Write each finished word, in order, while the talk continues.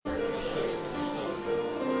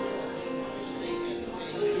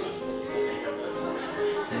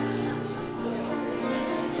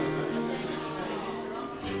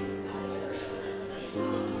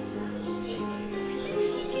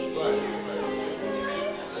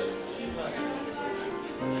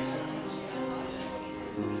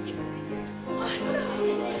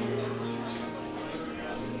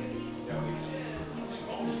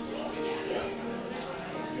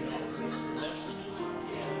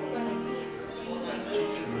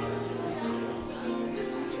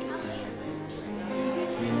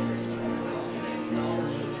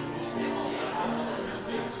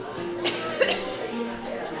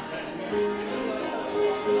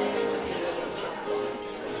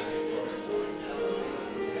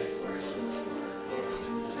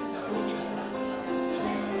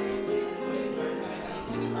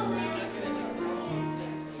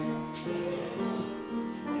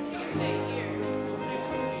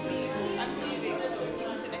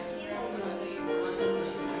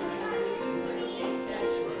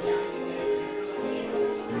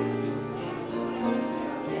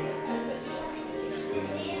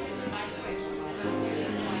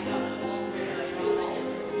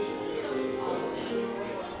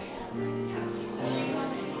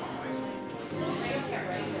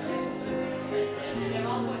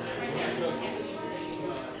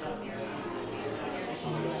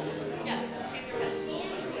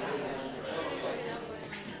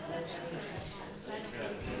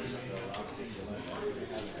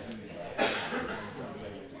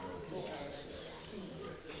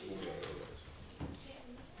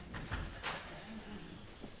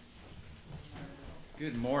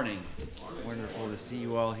Good morning. Wonderful to see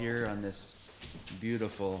you all here on this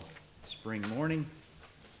beautiful spring morning.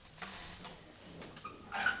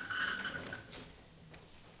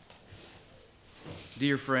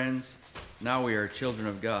 Dear friends, now we are children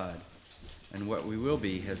of God, and what we will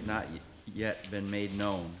be has not yet been made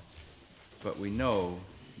known. But we know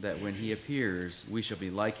that when he appears, we shall be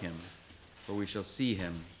like him, for we shall see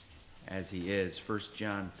him as he is. 1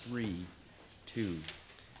 John 3:2.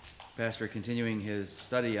 Pastor continuing his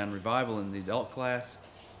study on revival in the adult class,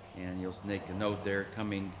 and you'll make a note there,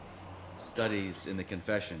 coming studies in the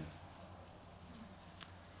confession.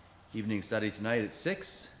 Evening study tonight at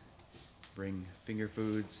 6. Bring finger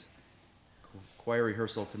foods. Choir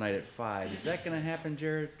rehearsal tonight at 5. Is that going to happen,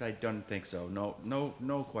 Jared? I don't think so.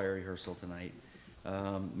 No choir rehearsal tonight.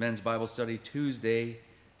 Men's Bible study Tuesday,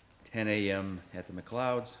 10 a.m. at the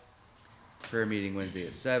McLeods. Prayer meeting Wednesday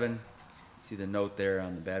at 7. See the note there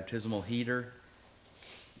on the baptismal heater.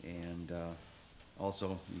 And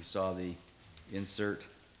also you saw the insert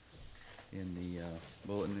in the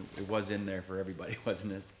bulletin. It was in there for everybody,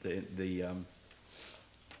 wasn't it? The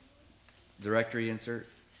directory insert.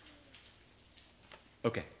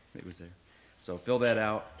 Okay, it was there. So fill that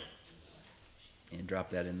out and drop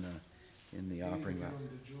that in the offering box. Give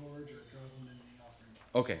them to George or drop them in the offering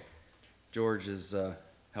box. Okay, George is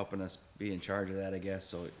helping us be in charge of that, I guess.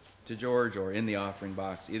 So to George or in the offering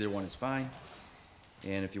box, either one is fine.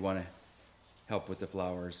 And if you want to help with the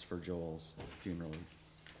flowers for Joel's funeral,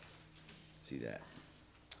 see that.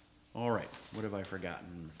 All right, what have I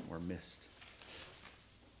forgotten or missed?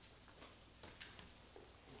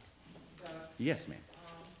 Yes, ma'am.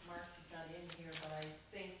 Marcy's not in here, but I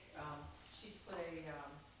think she's put like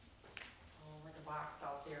a box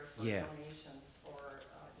out there for donations, or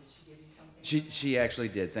did she give you something? She actually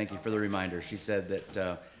did. Thank you for the reminder. She said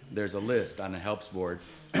that there's a list on the helps board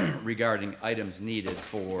regarding items needed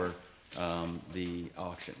for the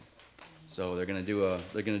auction. So they're going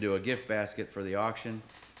to do a gift basket for the auction,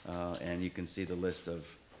 and you can see the list of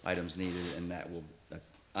items needed, and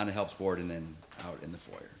that's on the helps board and then out in the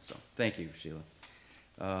foyer. So thank you, Sheila.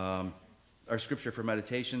 Our scripture for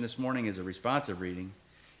meditation this morning is a responsive reading,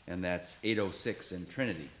 and that's 806 in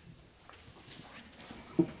Trinity.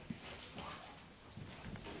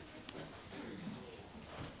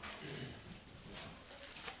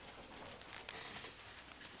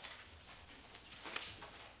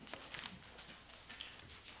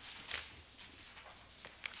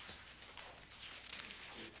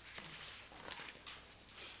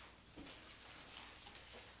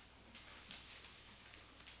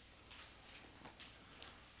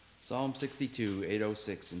 Psalm 62,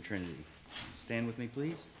 806 in Trinity. Stand with me,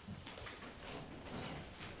 please.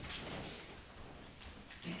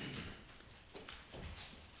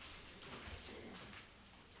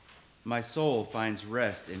 My soul finds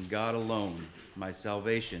rest in God alone. My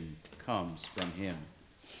salvation comes from him.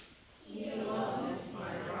 He alone is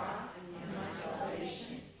my rock and my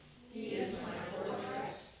salvation. He is my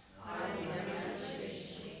fortress. I will never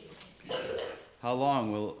shake. How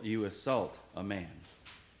long will you assault a man?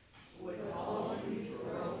 Would all of you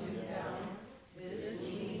throw him down, this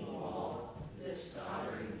leaning wall, this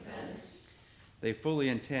tottering fence? They fully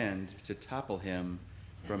intend to topple him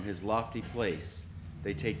from his lofty place.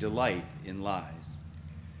 They take delight in lies.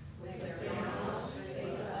 With their mouths they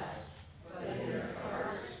bless, but in their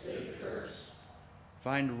hearts they curse.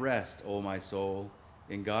 Find rest, O my soul,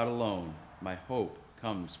 in God alone. My hope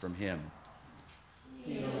comes from him.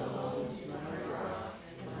 He alone is my rock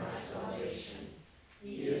and my salvation.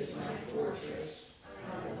 He is my fortress.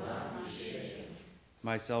 I will not be shaken.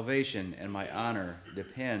 My salvation and my honor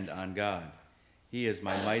depend on God. He is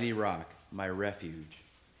my mighty rock, my refuge.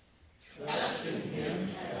 Trust in him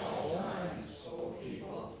at all times, O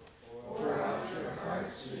people. Pour out your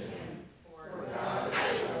hearts to him, for God is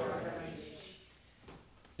our refuge.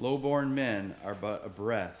 Low-born men are but a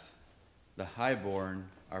breath. The high-born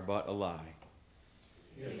are but a lie.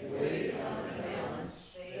 If weighed on a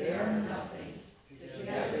balance, they are nothing.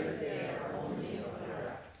 Together they are only a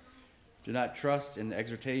breath. Do not trust in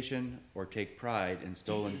exhortation or take pride in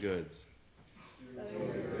stolen goods. Though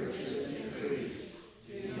your riches increase,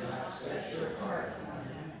 do not set your heart on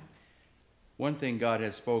them. One thing God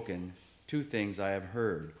has spoken, two things I have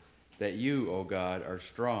heard, that you, O God, are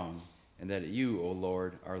strong, and that you, O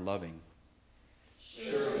Lord, are loving.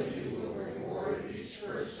 Surely you will reward each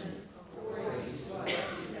person according to what he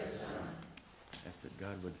has done. Ask that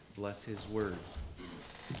God would bless his word.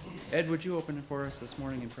 Ed, would you open it for us this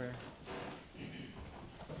morning in prayer? Thank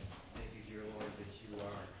you, dear Lord, that you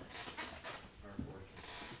are our fortress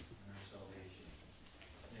and our salvation.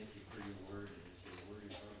 Thank you for your word, and that your word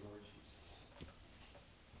is our Lord Jesus.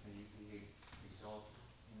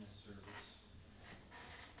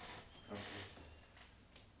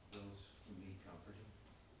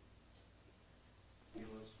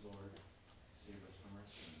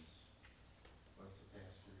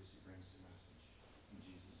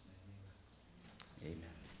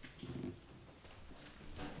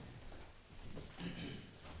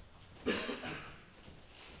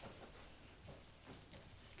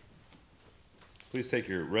 Please take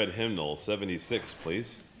your red hymnal, 76,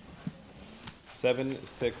 please.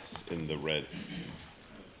 7-6 in the red.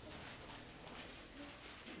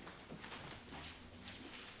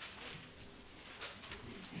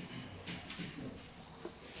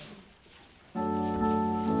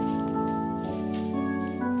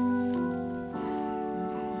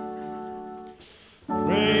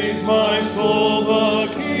 Praise my soul, the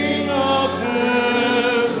King of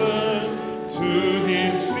heaven. To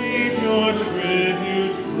his feet your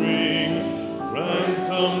tribute bring.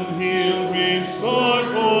 Ransomed, healed, restored,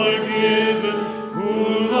 forgiven.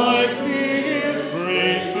 Who like me his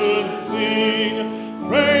praise should sing?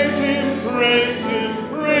 Praise him, praise him,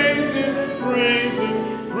 praise him, praise him.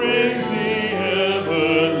 Praise the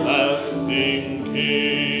everlasting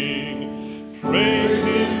King. Praise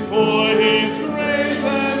him for his grace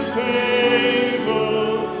and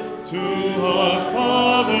favor to our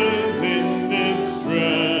fathers in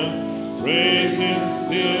distress. Praise him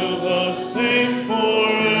still the same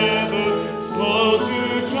forever, slow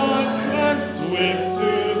to judge and swift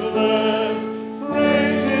to bless.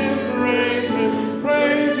 Praise him, praise him,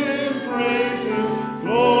 praise him, praise him,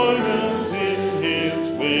 glorious in his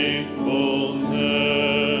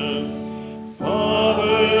faithfulness.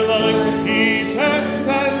 Father, like he tends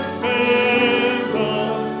and spares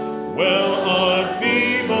us, well our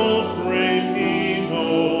feeble frame he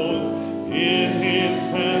knows. In his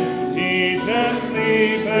hands he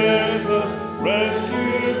gently bears us,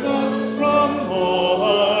 rescues us from all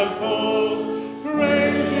our foes.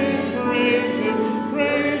 Praise him, praise him,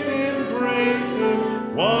 praise him, praise him,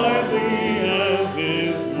 widely as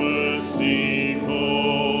his mercy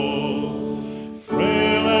goes.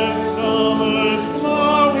 Frail as summer's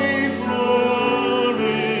flowery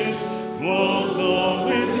flourish, blows the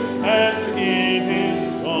wind and it is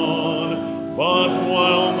gone. But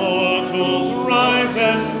while mortals rise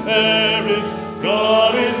and perish,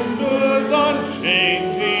 God endures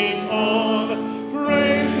unchanging on.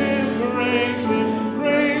 Praise him, praise him,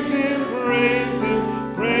 praise him, praise him,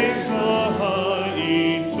 praise the high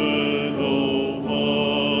eternal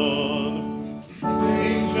one.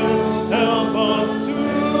 Angels help us to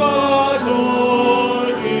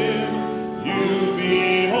adore him. You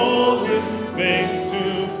behold him face to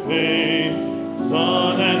face.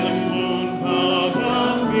 Sun and the moon bow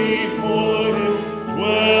down before him.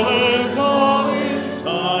 Dwellers all in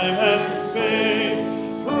time and space.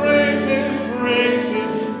 Praise him, praise him,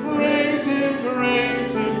 praise him,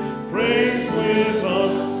 praise him. Praise with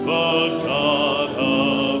us the God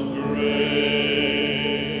of grace.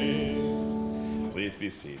 Please be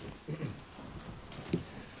seated.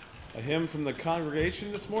 A hymn from the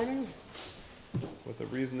congregation this morning, with a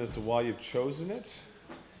reason as to why you've chosen it.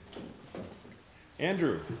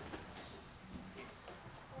 Andrew.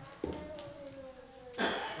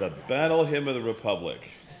 The Battle Hymn of the Republic.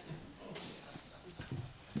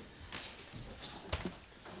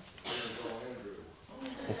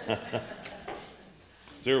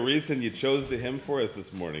 Is there a reason you chose the hymn for us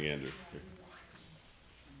this morning, Andrew?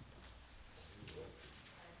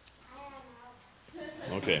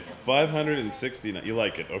 Okay, 569. You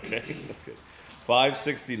like it, okay? That's good.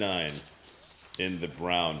 569 in the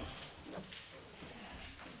brown.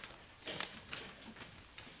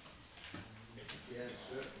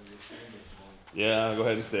 Yeah, go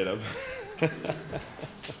ahead and stand up.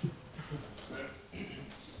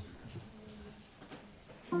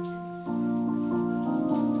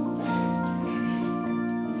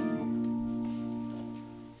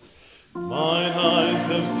 Mine eyes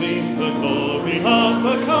have seen the glory of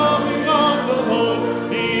the coming of the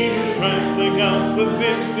Lord. He is trampling out the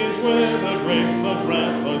vintage where the grapes of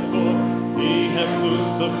wrath are stored. He hath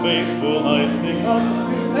loosed the faithful lightning of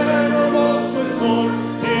his terrible swift sword.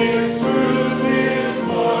 His truth is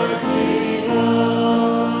marching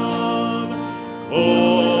on.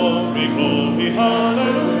 Glory, glory,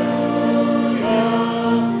 hallelujah.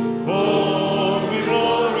 Glory,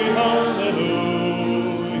 glory, hallelujah.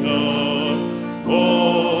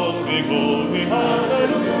 Glory, glory,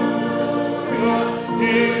 hallelujah.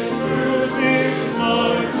 His truth is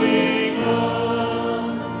marching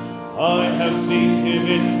on. I have seen him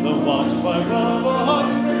in the watchfires of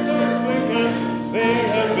 100 circling camps. They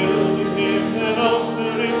have builded him an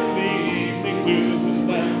altar in the evening news and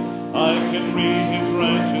dance. I can read his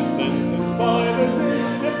righteous sentence by the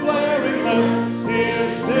dim and flaring lamps.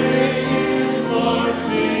 His day is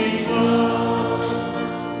marching on.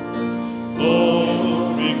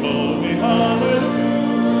 Glory, glory, hallelujah.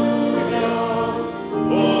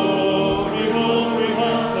 Glory, glory,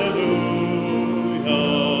 hallelujah.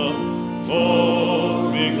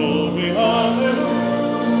 Glory, glory, hallelujah.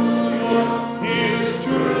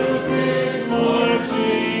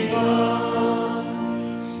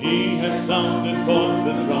 sounded forth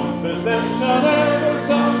the trumpet, then shall every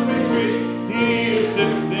song retreat. He is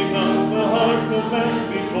sifting out the hearts of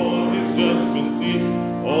men before his judgment seat.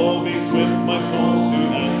 Oh, be swift, my soul, to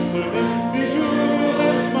answer him. Be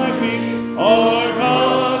jubilant, my feet. Our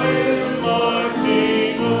God is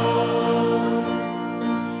marching on.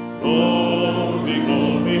 Glory,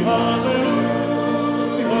 glory, hallelujah.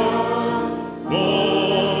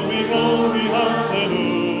 Glory, glory,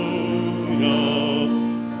 hallelujah.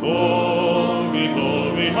 Glory,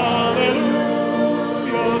 glory, hallelujah.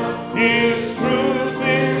 His truth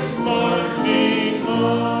is marching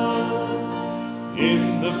on.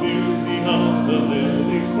 In the beauty of the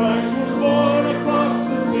lilies, Christ was born across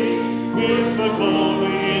the sea, with the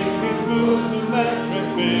glory in his bosom that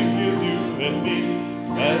transfigures you and me.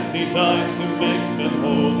 As he died to make men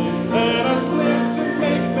holy, let us live to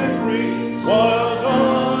make men free, while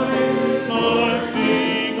God is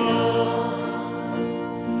marching on.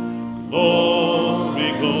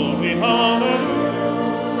 Glory, glory, hallelujah.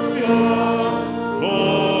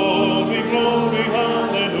 Glory, glory,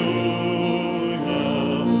 hallelujah.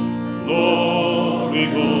 Glory,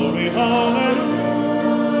 glory, hallelujah.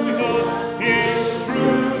 His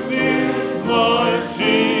truth is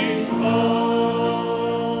marching on.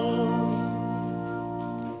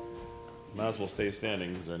 Might as well stay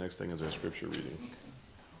standing because our next thing is our scripture reading.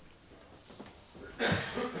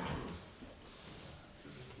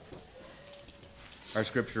 Our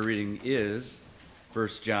scripture reading is 1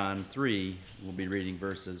 John 3. We'll be reading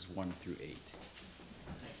verses 1 through 8.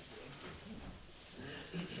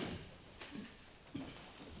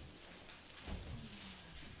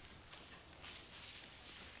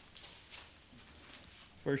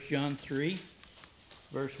 First John 3,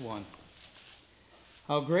 verse 1.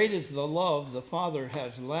 How great is the love the Father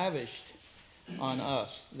has lavished on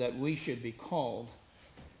us, that we should be called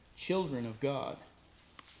children of God.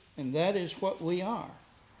 And that is what we are.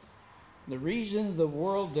 The reason the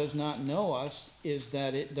world does not know us is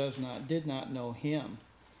that it did not know him.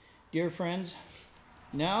 Dear friends,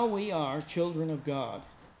 now we are children of God,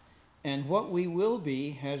 and what we will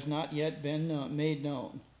be has not yet been made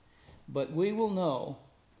known. But we will know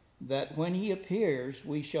that when he appears,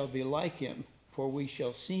 we shall be like him, for we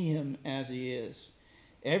shall see him as he is.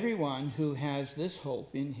 Everyone who has this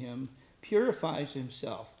hope in him purifies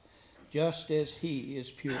himself, just as he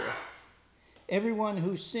is pure. Everyone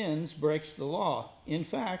who sins breaks the law. In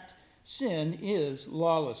fact, sin is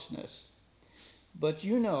lawlessness. But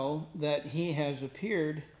you know that he has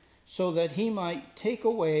appeared so that he might take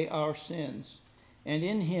away our sins, and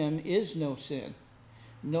in him is no sin.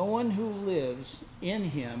 No one who lives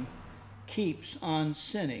in him keeps on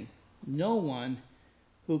sinning. No one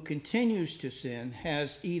who continues to sin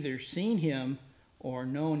has either seen him or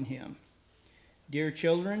known him. Dear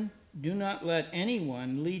children, do not let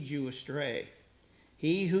anyone lead you astray.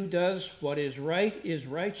 He who does what is right is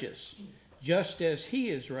righteous, just as he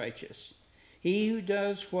is righteous. He who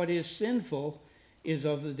does what is sinful is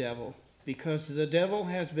of the devil, because the devil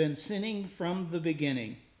has been sinning from the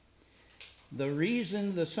beginning. The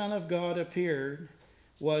reason the Son of God appeared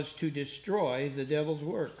was to destroy the devil's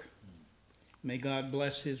work. May God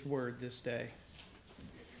bless his word this day.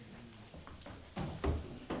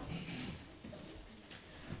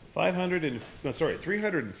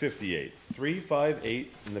 358.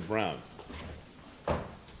 358 in the brown.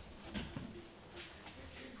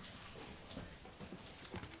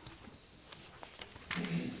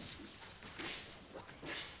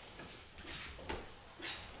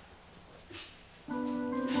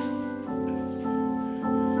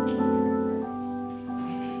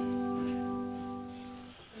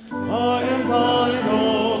 I am thine,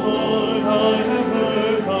 O Lord, I have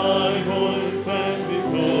heard thy voice and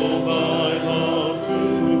been told thy love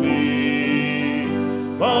to thee.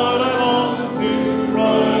 But I long to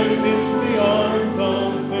rise in the arms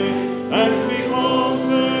of faith and be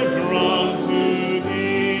closer drawn to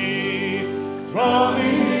thee. Draw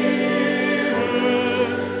me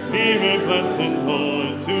nearer, blessed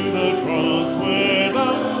Lord, to the cross where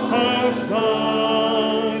thou hast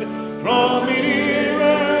died. Draw me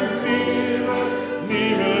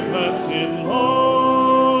blessed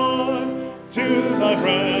Lord, to thy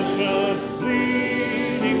precious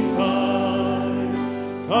bleeding side.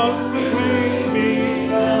 Consecrate me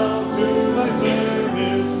now to thy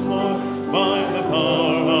service, Lord, by the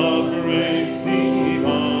power of grace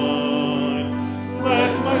divine.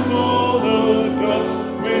 Let my soul look up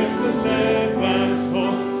with the steadfast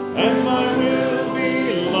hope, and my will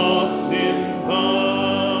be lost in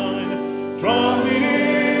thine. Draw me nearer,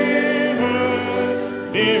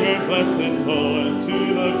 blessed Lord, to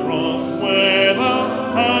the cross where thou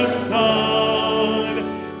hast died.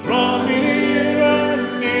 Draw me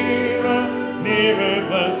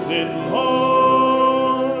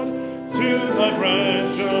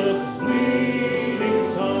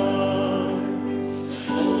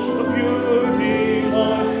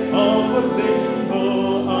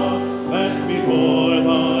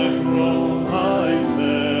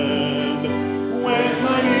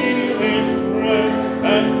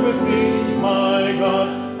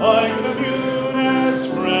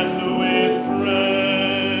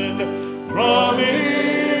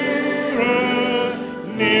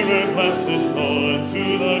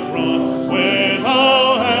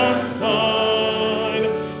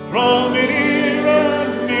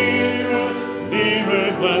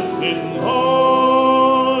blessed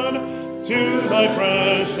Lord, to thy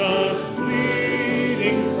precious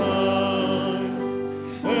fleeting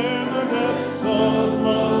Son. There are depths of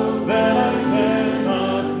love that I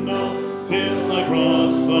cannot know till I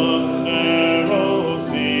cross the narrow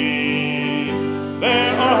sea.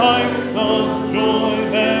 There are heights of joy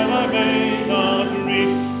that I may not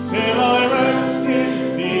reach till I rest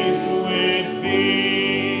in peace with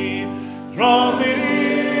thee. Draw me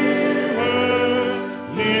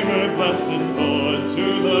nearer, blessed Lord, to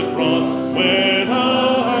the cross where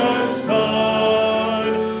thou hast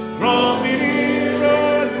died. Draw me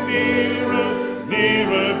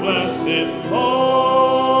nearer, blessed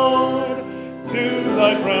Lord, to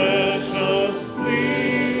thy precious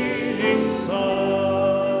fleeting Son.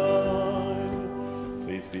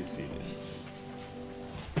 Please be seated.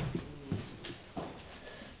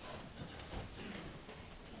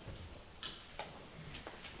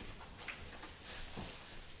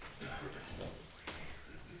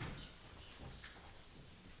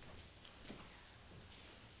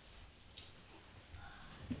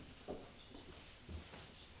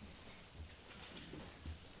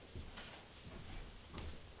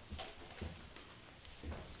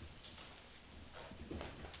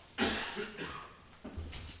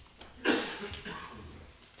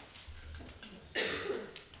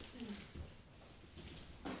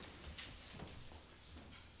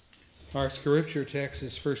 Our scripture text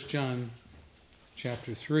is 1 John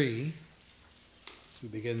chapter 3, as we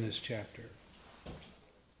begin this chapter.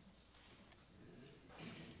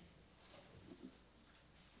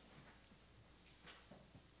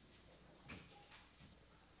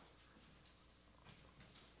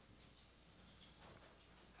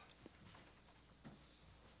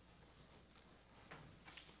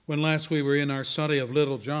 When last we were in our study of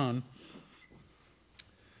Little John,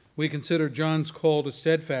 we considered John's call to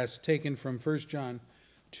steadfast taken from 1 John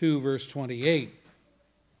 2, verse 28.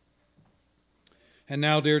 And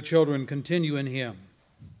now, dear children, continue in him,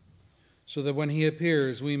 so that when he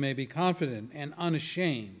appears, we may be confident and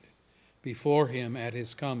unashamed before him at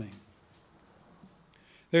his coming.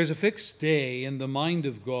 There's a fixed day in the mind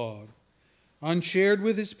of God, unshared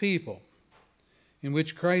with his people, in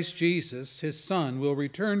which Christ Jesus, his Son, will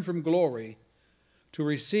return from glory to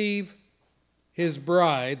receive his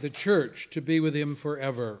bride, the church, to be with him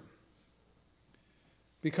forever.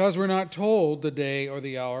 Because we're not told the day or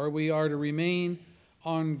the hour, we are to remain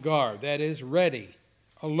on guard, that is, ready,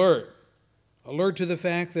 alert to the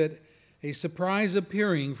fact that a surprise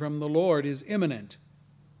appearing from the Lord is imminent.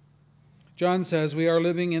 John says we are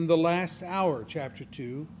living in the last hour, chapter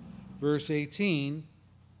 2, verse 18,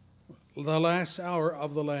 the last hour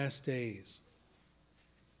of the last days.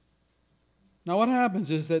 Now what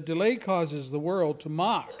happens is that delay causes the world to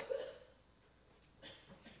mock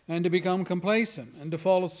and to become complacent and to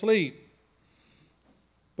fall asleep.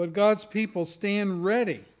 But God's people stand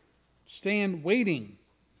ready, stand waiting,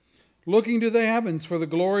 looking to the heavens for the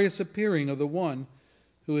glorious appearing of the one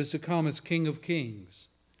who is to come as King of Kings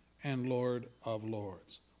and Lord of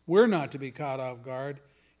Lords. We're not to be caught off guard,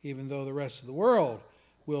 even though the rest of the world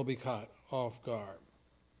will be caught off guard.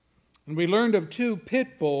 And we learned of two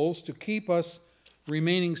pit bulls to keep us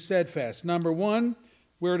remaining steadfast. Number one,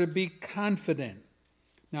 we're to be confident.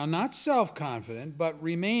 Now, not self-confident, but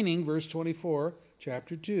remaining, verse 24,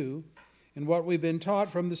 chapter 2, in what we've been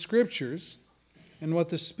taught from the Scriptures and what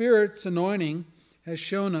the Spirit's anointing has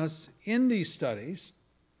shown us in these studies,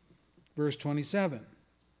 verse 27.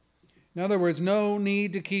 In other words, no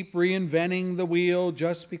need to keep reinventing the wheel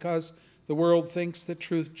just because the world thinks that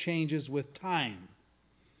truth changes with time.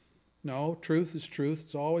 No, truth is truth.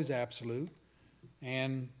 It's always absolute.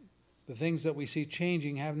 And the things that we see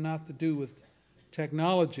changing have not to do with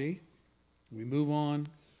technology. We move on.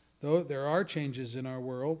 Though there are changes in our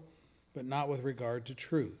world, but not with regard to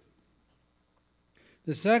truth.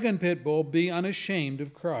 The second pit bull, be unashamed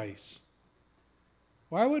of Christ.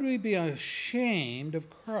 Why would we be ashamed of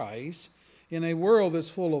Christ in a world that's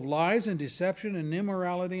full of lies and deception and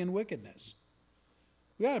immorality and wickedness?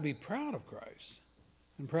 We ought to be proud of Christ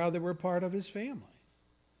and proud that we're part of his family.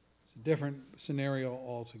 It's a different scenario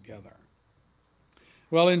altogether.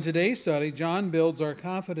 Well, in today's study, John builds our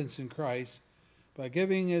confidence in Christ by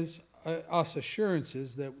giving us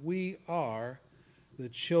assurances that we are the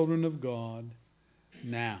children of God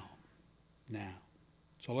now.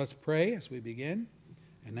 So let's pray as we begin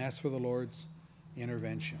and ask for the Lord's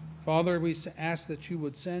intervention. Father, we ask that you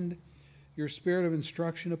would send your spirit of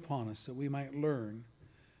instruction upon us that we might learn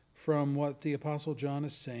from what the Apostle John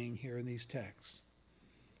is saying here in these texts.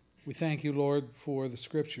 We thank you, Lord, for the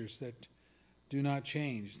Scriptures that do not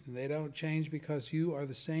change. They don't change because you are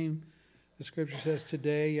the same The scripture says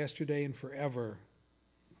today, yesterday, and forever.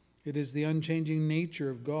 It is the unchanging nature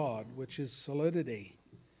of God, which is solidity.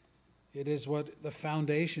 It is what the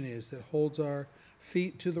foundation is that holds our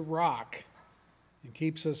feet to the rock and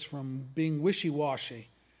keeps us from being wishy-washy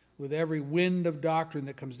with every wind of doctrine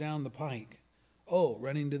that comes down the pike. Oh,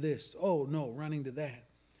 running to this. Oh, no, running to that.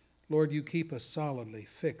 Lord, you keep us solidly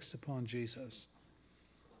fixed upon Jesus.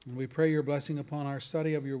 And we pray your blessing upon our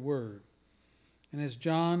study of your word. And as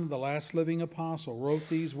John, the last living apostle, wrote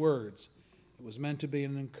these words, it was meant to be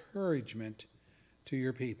an encouragement to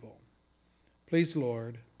your people. Please,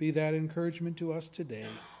 Lord, be that encouragement to us today.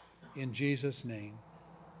 In Jesus' name,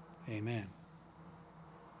 amen.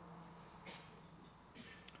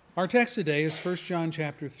 Our text today is 1 John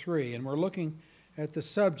chapter 3, and we're looking at the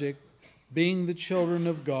subject, being the children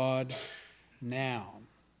of God now.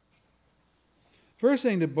 First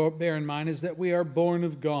thing to bear in mind is that we are born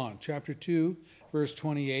of God. Chapter 2, verse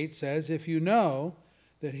 28 says, if you know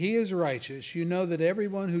that he is righteous, you know that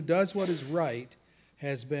everyone who does what is right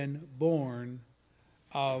has been born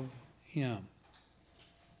of him.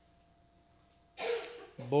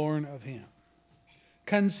 Born of him.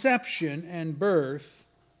 Conception and birth,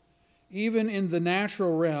 even in the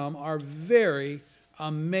natural realm, are very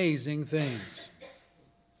amazing things.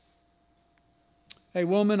 A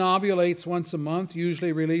woman ovulates once a month,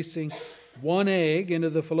 usually releasing one egg into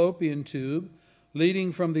the fallopian tube,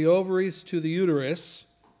 leading from the ovaries to the uterus,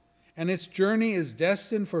 and its journey is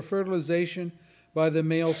destined for fertilization by the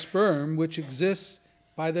male sperm, which exists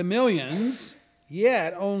by the millions,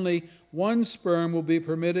 yet only one sperm will be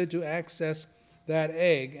permitted to access that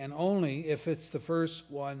egg, and only if it's the first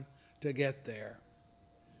one to get there.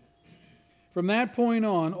 From that point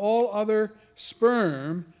on, all other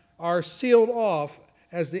sperm are sealed off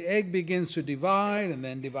as the egg begins to divide, and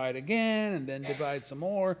then divide again, and then divide some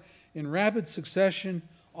more in rapid succession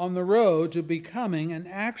on the road to becoming an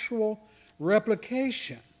actual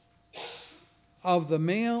replication of the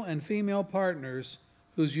male and female partners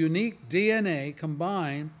whose unique DNA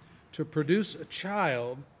combine to produce a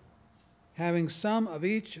child having some of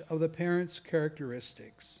each of the parents'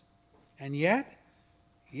 characteristics. And yet,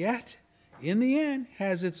 in the end,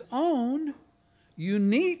 has its own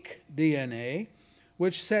unique DNA,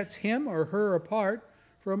 which sets him or her apart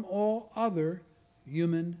from all other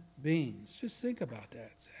human beings. Just think about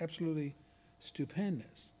that. It's absolutely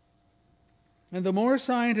stupendous. And the more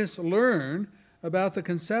scientists learn about the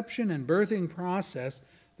conception and birthing process,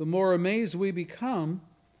 the more amazed we become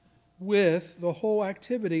with the whole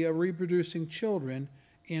activity of reproducing children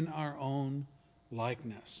in our own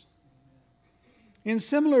likeness. In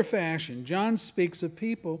similar fashion, John speaks of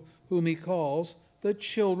people whom he calls the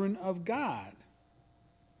children of God.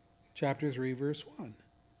 Chapter 3, verse 1.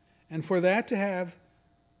 And for that to have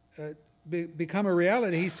become a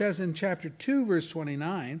reality, he says in chapter 2, verse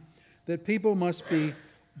 29, that people must be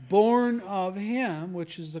born of him,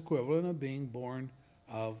 which is equivalent of being born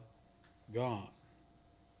of God.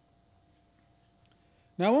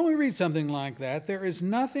 Now, when we read something like that, there is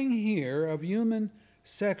nothing here of human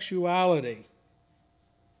sexuality.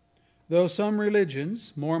 Though some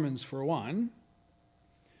religions, Mormons for one,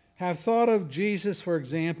 have thought of Jesus, for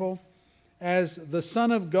example, as the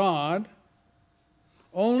Son of God,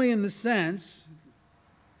 only in the sense,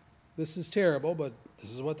 this is terrible, but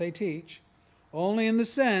this is what they teach, only in the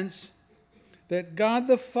sense that God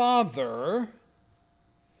the Father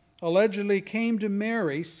allegedly came to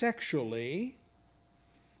Mary sexually,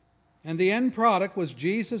 and the end product was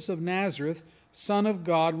Jesus of Nazareth, Son of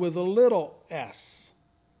God with a little s,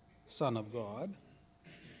 Son of God,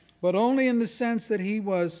 but only in the sense that he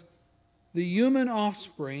was the human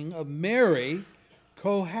offspring of Mary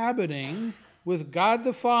cohabiting with God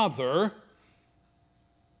the Father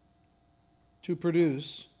to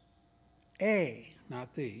produce a,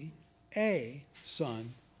 not the, a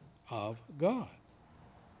Son of God.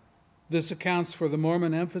 This accounts for the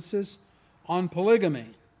Mormon emphasis on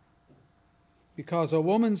polygamy, because a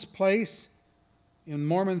woman's place in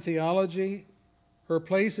Mormon theology, her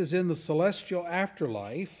place is in the celestial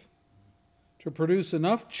afterlife to produce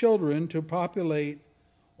enough children to populate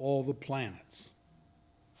all the planets.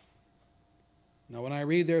 Now, when I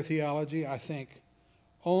read their theology, I think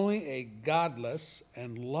only a godless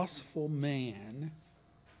and lustful man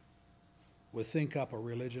would think up a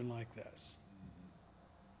religion like this.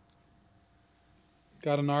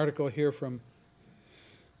 Got an article here from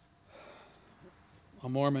a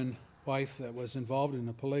Mormon wife that was involved in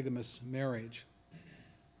a polygamous marriage.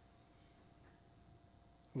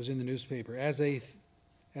 It was in the newspaper. As the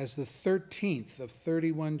 13th of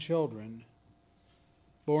 31 children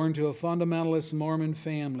born to a fundamentalist Mormon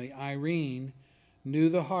family, Irene knew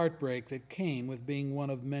the heartbreak that came with being one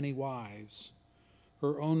of many wives.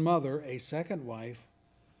 Her own mother, a second wife,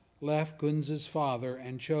 left Kunz's father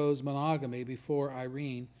and chose monogamy before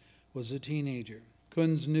Irene was a teenager.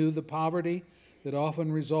 Kunz knew the poverty that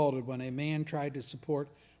often resulted when a man tried to support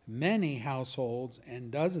many households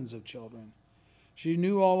and dozens of children. She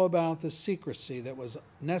knew all about the secrecy that was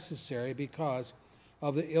necessary because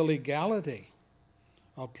of the illegality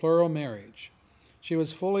of plural marriage. She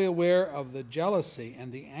was fully aware of the jealousy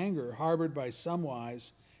and the anger harbored by some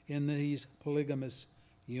wives in these polygamous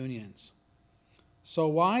unions. So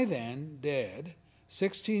why then did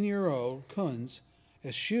 16-year-old Kunz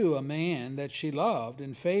eschew a man that she loved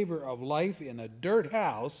in favor of life in a dirt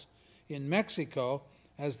house in Mexico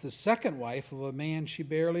as the second wife of a man she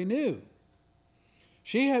barely knew?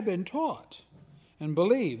 She had been taught and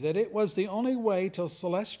believed that it was the only way to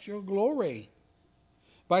celestial glory.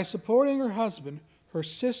 By supporting her husband, her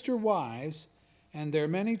sister wives, and their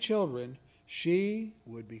many children, she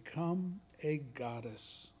would become a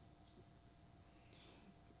goddess.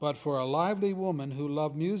 But for a lively woman who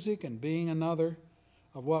loved music and being another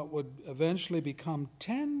of what would eventually become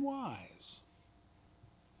 10 wives,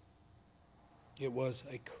 it was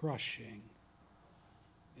a crushing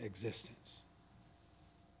existence.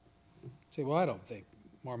 Say, well, I don't think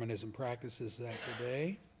Mormonism practices that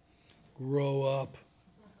today. Grow up.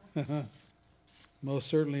 Most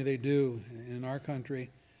certainly they do. In our country,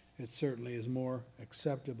 it certainly is more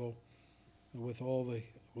acceptable with all the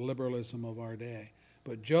liberalism of our day.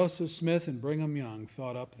 But Joseph Smith and Brigham Young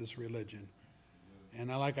thought up this religion. And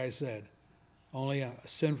like I said, only a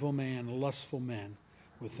sinful man, lustful men,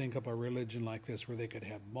 would think up a religion like this where they could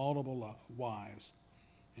have multiple wives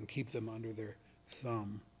and keep them under their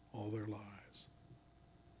thumb all their lives.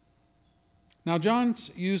 Now,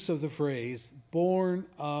 John's use of the phrase, born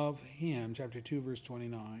of him, chapter 2, verse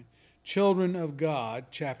 29, children of God,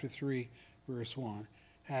 chapter 3, verse 1,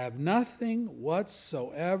 have nothing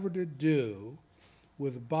whatsoever to do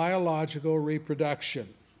with biological reproduction.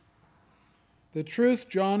 The truth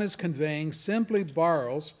John is conveying simply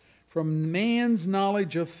borrows from man's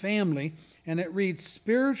knowledge of family, and it reads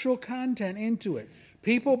spiritual content into it.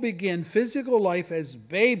 People begin physical life as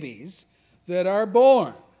babies that are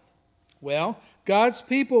born. Well, God's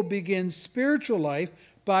people begin spiritual life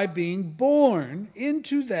by being born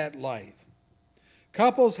into that life.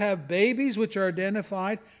 Couples have babies which are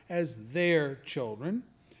identified as their children,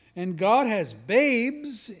 and God has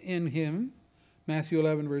babes in him, Matthew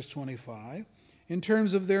 11, verse 25, in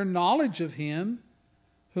terms of their knowledge of him,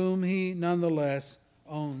 whom he nonetheless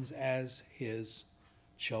owns as his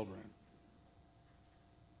children.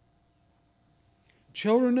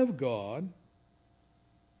 Children of God,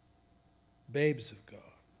 babes of God.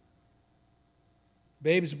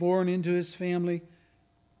 Babes born into his family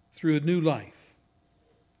through a new life.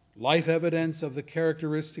 Life evidence of the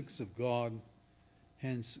characteristics of God,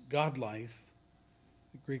 hence God life.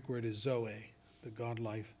 The Greek word is zoe, the God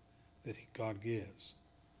life that God gives.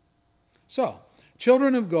 So,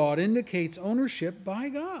 children of God indicates ownership by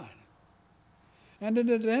God. And it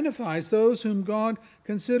identifies those whom God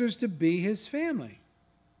considers to be his family.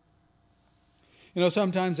 You know,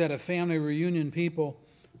 sometimes at a family reunion, people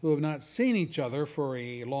who have not seen each other for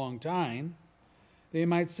a long time, they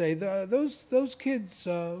might say, those kids,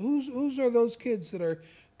 whose are those kids that are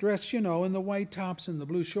dressed, in the white tops and the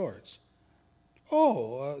blue shorts?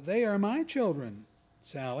 Oh, they are my children,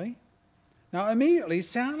 Sally. Now, immediately,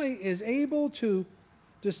 Sally is able to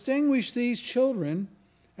distinguish these children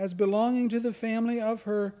as belonging to the family of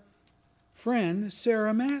her friend,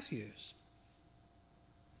 Sarah Matthews.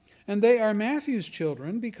 And they are Matthew's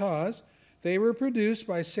children because they were produced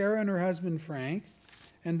by Sarah and her husband Frank,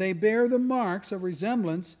 and they bear the marks of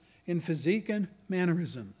resemblance in physique and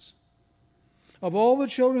mannerisms. Of all the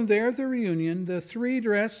children there at the reunion, the three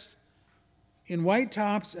dressed in white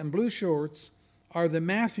tops and blue shorts are the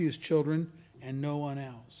Matthews children and no one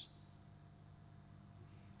else.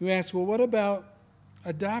 You ask, well, what about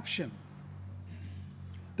adoption?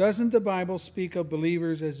 Doesn't the Bible speak of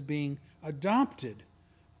believers as being adopted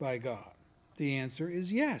by God? The answer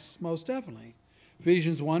is yes, most definitely.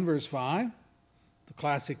 Ephesians 1, verse 5, the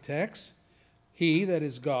classic text, he, that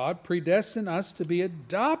is God, predestined us to be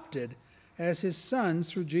adopted as his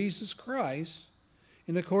sons through Jesus Christ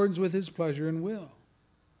in accordance with his pleasure and will.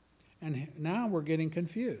 And now we're getting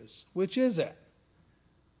confused. Which is it?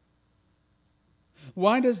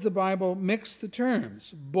 Why does the Bible mix the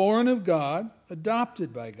terms? Born of God,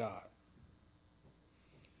 adopted by God.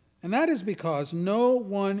 And that is because no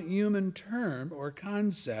one human term or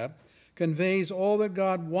concept conveys all that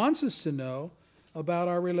God wants us to know about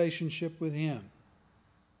our relationship with him.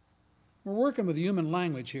 We're working with human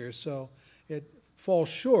language here, so it falls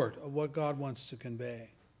short of what God wants to convey.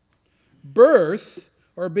 Birth,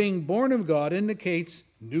 or being born of God, indicates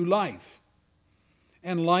new life,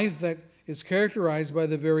 and life that is characterized by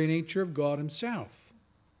the very nature of God himself.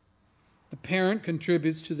 The parent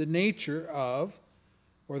contributes to the nature of,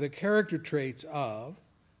 or the character traits of,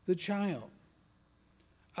 the child.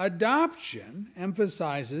 Adoption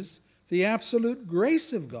emphasizes the absolute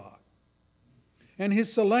grace of God and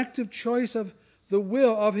his selective choice of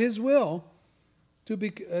his will to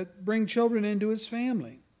bring children into his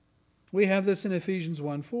family. We have this in Ephesians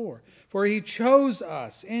 1:4. For he chose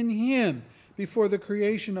us in him before the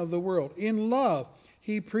creation of the world. In love,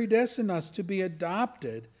 he predestined us to be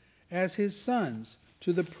adopted as his sons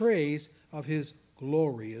to the praise of his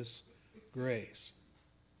glorious grace.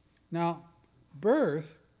 Now,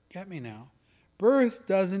 birth, get me now, birth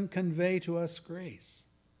doesn't convey to us grace,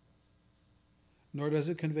 nor does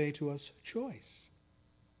it convey to us choice.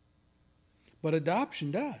 But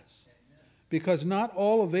adoption does, because not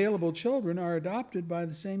all available children are adopted by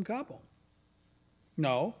the same couple.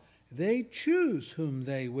 No, they choose whom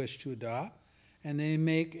they wish to adopt, and they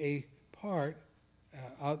make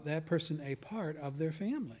that person a part of their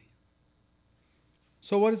family.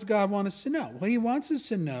 So what does God want us to know? Well, he wants us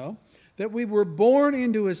to know that we were born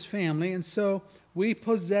into his family, and so we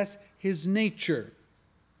possess his nature,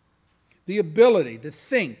 the ability to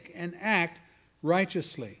think and act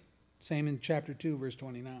righteously. Same in chapter 2, verse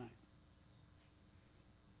 29.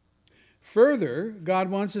 Further, God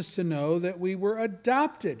wants us to know that we were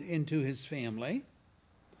adopted into his family,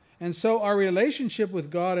 and so our relationship with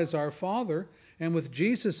God as our Father and with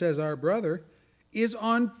Jesus as our brother is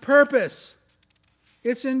on purpose.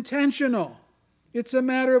 It's intentional. It's a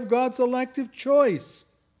matter of God's elective choice.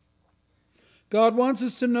 God wants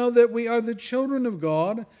us to know that we are the children of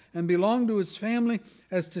God and belong to his family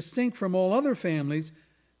as distinct from all other families,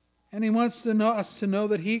 and he wants us to know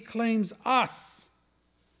that he claims us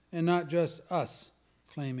and not just us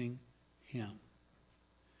claiming him.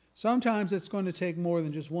 Sometimes it's going to take more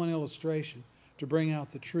than just one illustration to bring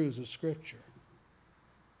out the truths of Scripture.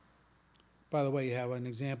 By the way, you have an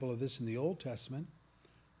example of this in the Old Testament.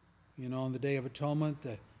 You know, on the Day of Atonement,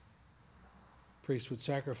 the priest would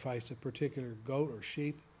sacrifice a particular goat or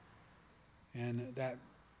sheep, and that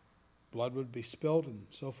blood would be spilled and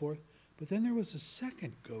so forth. But then there was a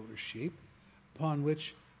second goat or sheep upon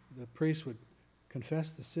which the priest would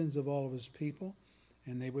confess the sins of all of his people,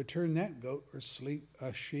 and they would turn that goat or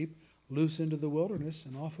sheep loose into the wilderness,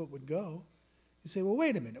 and off it would go. You say, well,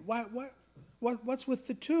 wait a minute, what's with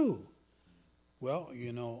the two? Well,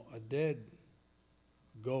 you know, a dead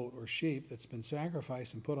goat or sheep that's been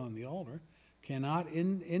sacrificed and put on the altar cannot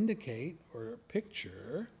indicate or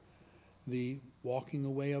picture the walking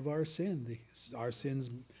away of our sin, our sins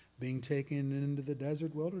being taken into the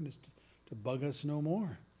desert wilderness to bug us no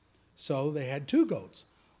more. So they had two goats.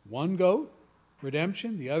 One goat,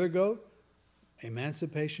 redemption. The other goat,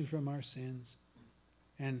 emancipation from our sins.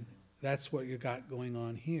 And that's what you got going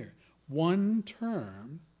on here. One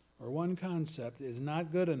term or one concept is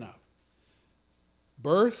not good enough.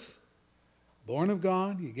 Birth, born of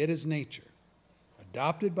God, you get his nature.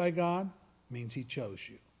 Adopted by God means he chose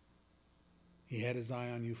you. He had his eye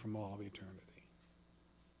on you from all of eternity.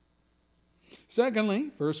 Secondly,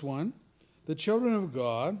 verse 1, the children of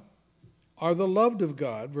God are the loved of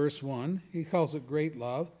God. Verse 1, he calls it great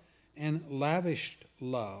love and lavished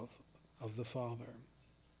love of the Father.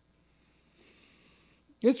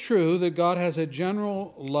 It's true that God has a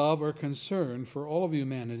general love or concern for all of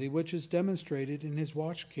humanity, which is demonstrated in his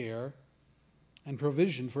watch care and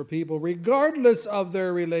provision for people regardless of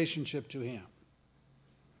their relationship to him.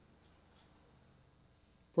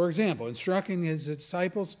 For example, instructing his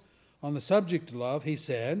disciples on the subject of love, he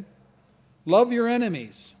said, love your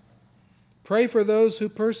enemies. Pray for those who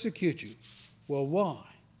persecute you. Well, why?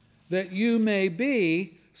 That you may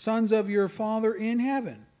be sons of your Father in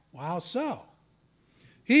heaven. Well, how so?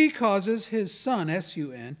 He causes his sun,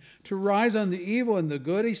 S-U-N, to rise on the evil and the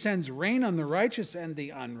good. He sends rain on the righteous and the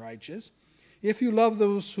unrighteous. If you love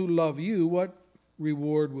those who love you, what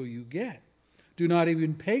reward will you get? Do not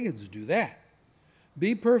even pagans do that?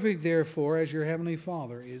 Be perfect, therefore, as your heavenly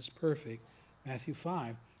Father is perfect. Matthew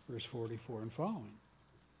 5, verse 44 and following.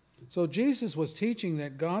 So Jesus was teaching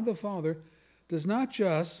that God the Father does not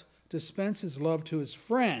just dispense his love to his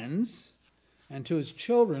friends and to his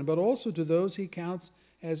children, but also to those he counts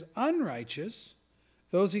as unrighteous,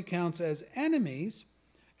 those he counts as enemies,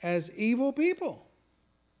 as evil people.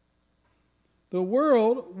 The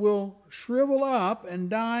world will shrivel up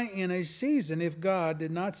and die in a season if God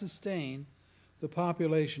did not sustain the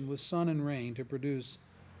population with sun and rain to produce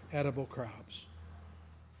edible crops.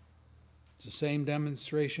 It's the same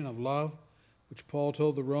demonstration of love which Paul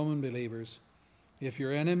told the Roman believers. If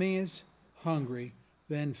your enemy is hungry,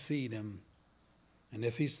 then feed him. And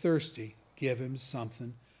if he's thirsty, give him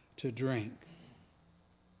something to drink.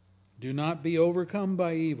 Do not be overcome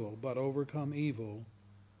by evil, but overcome evil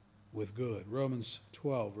with good. Romans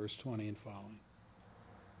 12, verse 20 and following.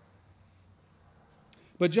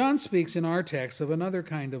 But John speaks in our text of another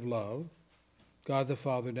kind of love God the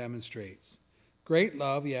Father demonstrates. Great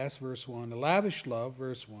love, yes, verse 1. Lavish love,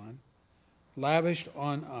 verse 1. Lavished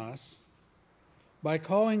on us by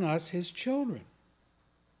calling us his children.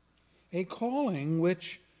 A calling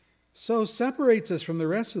which so separates us from the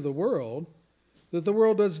rest of the world that the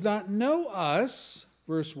world does not know us,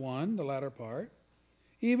 verse 1, the latter part,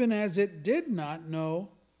 even as it did not know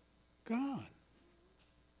God.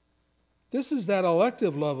 This is that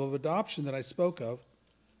elective love of adoption that I spoke of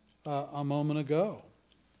a moment ago.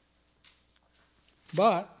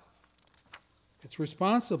 But it's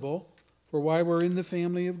responsible for why we're in the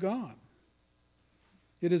family of God.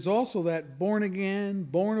 It is also that born again,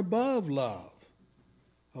 born above love,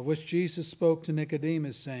 of which Jesus spoke to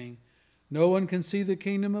Nicodemus, saying, no one can see the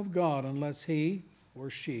kingdom of God unless he or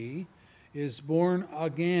she is born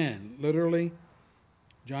again. Literally,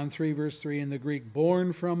 John 3, verse 3 in the Greek,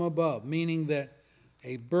 born from above, meaning that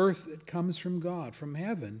a birth that comes from God, from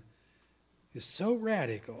heaven, is so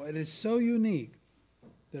radical, it is so unique,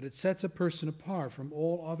 that it sets a person apart from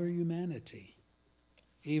all other humanity,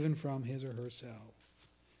 even from his or herself.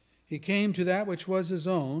 He came to that which was his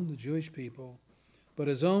own, the Jewish people, but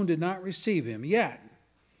his own did not receive him. Yet,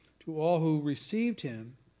 to all who received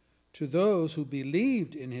him, to those who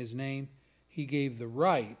believed in his name, he gave the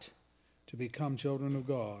right to become children of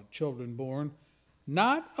God, children born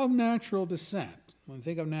not of natural descent. When we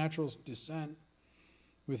think of natural descent,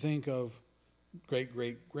 we think of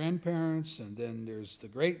great-great-grandparents, and then there's the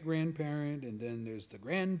great-grandparent, and then there's the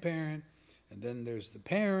grandparent, and then there's the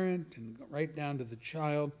parent, and right down to the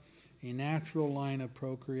child, a natural line of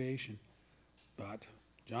procreation. But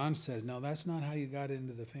John says, no, that's not how you got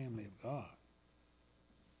into the family of God.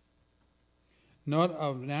 Not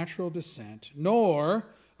of natural descent, nor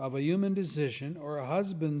of a human decision or a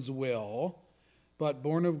husband's will, but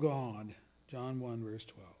born of God. John 1, verse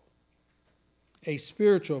 12. A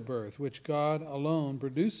spiritual birth which God alone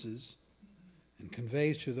produces and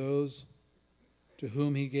conveys to those to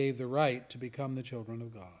whom he gave the right to become the children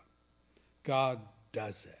of God. God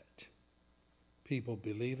does it. People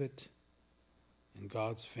believe it, and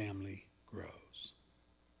God's family grows.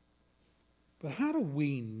 But how do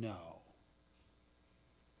we know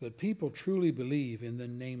that people truly believe in the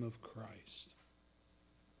name of Christ?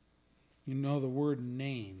 You know the word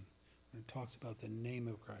name, when it talks about the name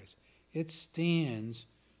of Christ, it stands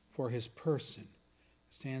for his person.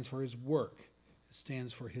 It stands for his work. It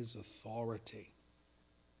stands for his authority.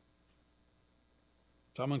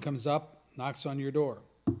 Someone comes up, knocks on your door.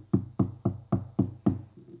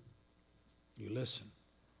 You listen.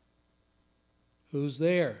 Who's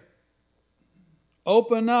there?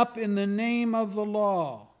 Open up in the name of the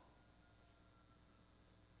law.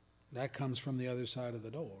 That comes from the other side of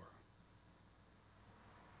the door.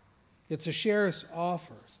 It's a sheriff's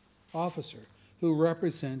officer who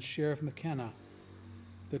represents Sheriff McKenna,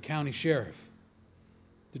 the county sheriff,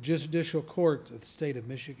 the judicial court of the state of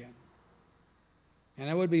Michigan. And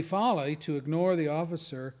it would be folly to ignore the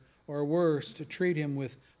officer, or worse, to treat him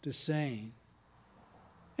with disdain.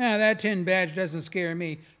 Yeah, that tin badge doesn't scare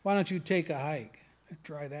me. Why don't you take a hike?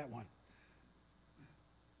 Try that one.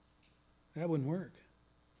 That wouldn't work.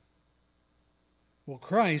 Well,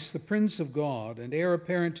 Christ, the Prince of God and heir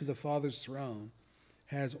apparent to the Father's throne,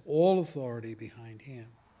 has all authority behind him.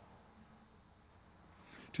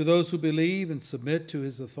 To those who believe and submit to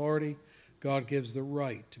his authority, God gives the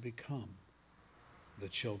right to become the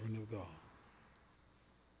children of God.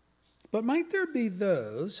 But might there be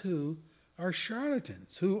those who are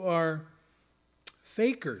charlatans, who are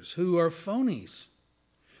fakers, who are phonies,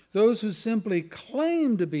 those who simply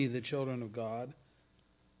claim to be the children of God,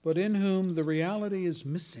 but in whom the reality is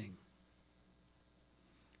missing?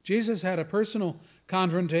 Jesus had a personal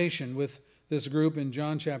confrontation with this group in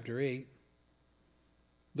John chapter 8.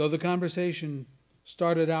 Though the conversation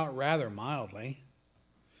started out rather mildly,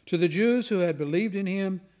 to the Jews who had believed in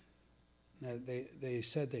him, they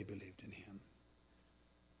said they believed in him,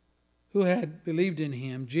 who had believed in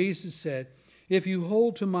him, Jesus said, if you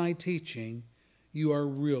hold to my teaching, you are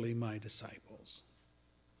really my disciples.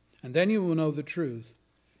 And then you will know the truth,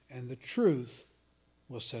 and the truth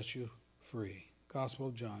will set you free. Gospel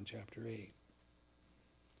of John chapter 8.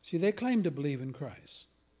 See, they claim to believe in Christ.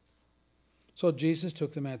 So Jesus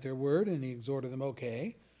took them at their word, and he exhorted them,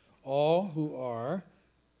 okay, all who are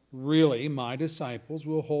really my disciples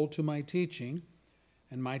will hold to my teaching,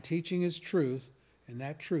 and my teaching is truth, and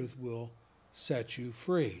that truth will set you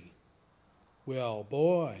free. Well,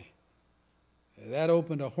 boy, that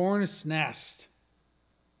opened a hornet's nest,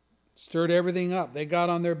 stirred everything up. They got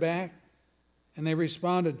on their back, and they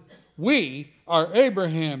responded, we are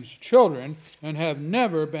Abraham's children and have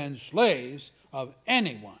never been slaves of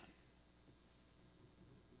anyone.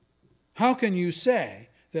 How can you say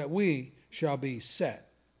that we shall be set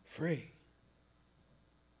free?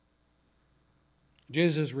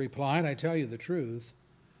 Jesus replied, I tell you the truth,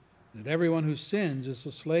 that everyone who sins is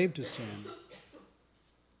a slave to sin.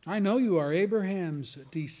 I know you are Abraham's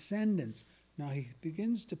descendants. Now he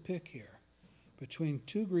begins to pick here between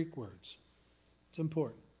two Greek words. It's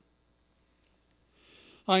important.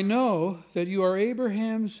 I know that you are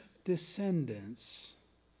Abraham's descendants.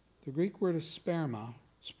 The Greek word is sperma,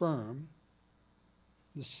 sperm,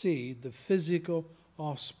 the seed, the physical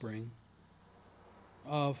offspring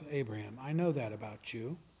of Abraham. I know that about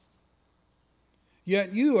you.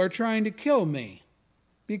 Yet you are trying to kill me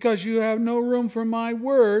because you have no room for my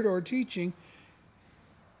word or teaching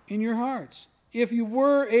in your hearts. If you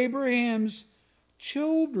were Abraham's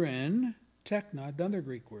children, tekna, another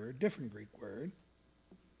Greek word, different Greek word,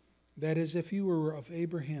 that is, if you were of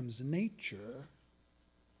Abraham's nature,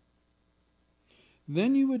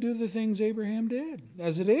 then you would do the things Abraham did.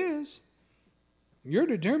 As it is, you're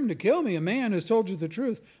determined to kill me, a man who's told you the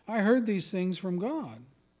truth. I heard these things from God.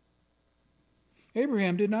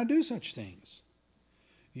 Abraham did not do such things.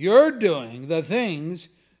 You're doing the things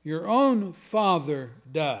your own father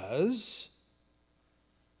does.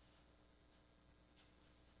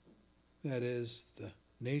 That is the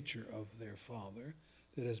nature of their father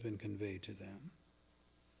that has been conveyed to them.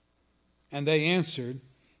 And they answered,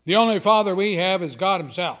 the only father we have is God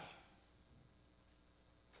himself.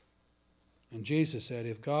 And Jesus said,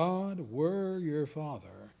 if God were your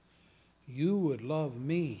father, you would love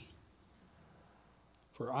me.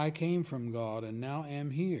 For I came from God and now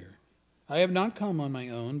am here. I have not come on my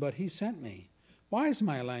own, but he sent me. Why is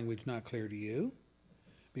my language not clear to you?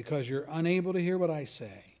 Because you're unable to hear what I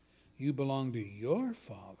say. You belong to your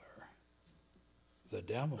father, the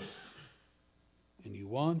devil, and you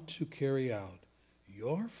want to carry out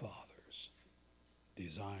your father's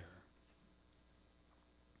desire.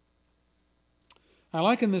 I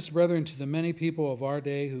liken this, brethren, to the many people of our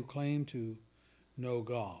day who claim to know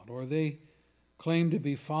God, or they claim to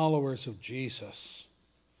be followers of Jesus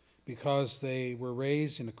because they were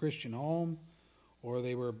raised in a Christian home or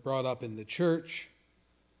they were brought up in the church.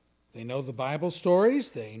 They know the Bible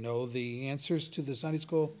stories. They know the answers to the Sunday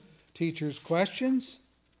school teacher's questions.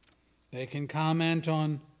 They can comment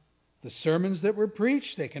on the sermons that were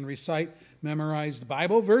preached. They can recite memorized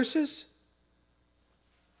Bible verses.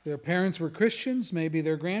 Their parents were Christians, maybe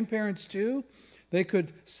their grandparents too. They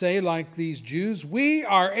could say, like these Jews, we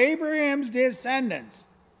are Abraham's descendants.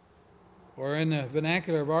 Or in the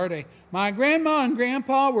vernacular of our day, my grandma and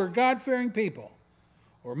grandpa were God-fearing people.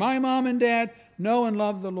 Or my mom and dad know and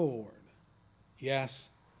love the Lord. Yes,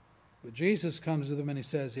 but Jesus comes to them and he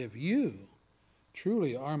says, if you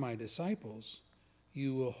truly are my disciples,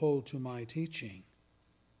 you will hold to my teaching.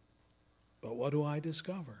 But what do I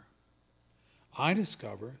discover? I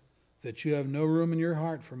discover that you have no room in your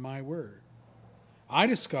heart for my word. I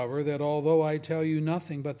discover that although I tell you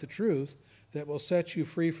nothing but the truth that will set you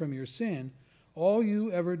free from your sin, all you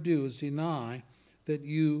ever do is deny that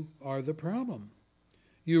you are the problem.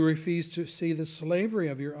 You refuse to see the slavery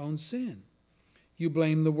of your own sin. You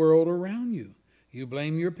blame the world around you. You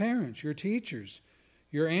blame your parents, your teachers,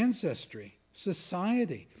 your ancestry,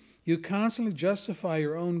 society. You constantly justify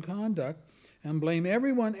your own conduct and blame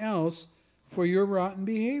everyone else for your rotten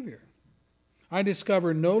behavior. I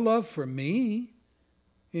discover no love for me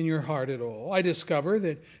in your heart at all. I discover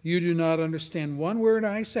that you do not understand one word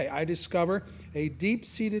I say. I discover a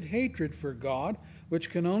deep-seated hatred for God, which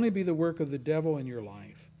can only be the work of the devil in your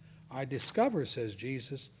life. I discover, says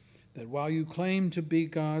Jesus, that while you claim to be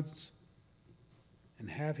God's and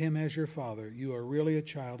have him as your father, you are really a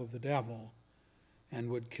child of the devil and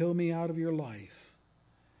would kill me out of your life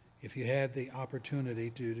if you had the opportunity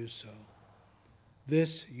to do so.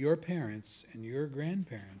 This your parents and your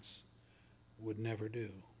grandparents would never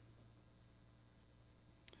do.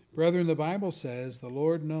 Brethren, the Bible says the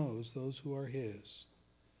Lord knows those who are his.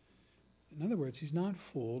 In other words, he's not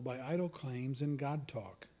fooled by idle claims and God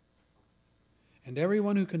talk. And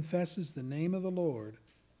everyone who confesses the name of the Lord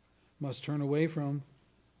must turn away from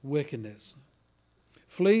wickedness.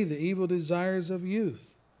 Flee the evil desires of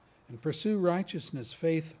youth and pursue righteousness,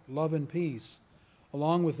 faith, love, and peace,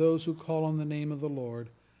 along with those who call on the name of the Lord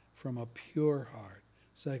from a pure heart.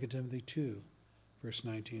 2 Timothy 2, verse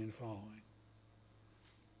 19 and following.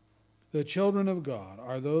 The children of God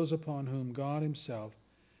are those upon whom God himself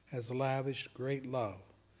has lavished great love,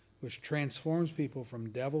 which transforms people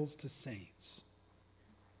from devils to saints,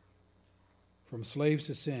 from slaves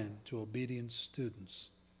to sin to obedient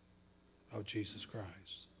students of Jesus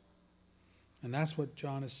Christ. And that's what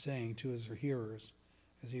John is saying to his hearers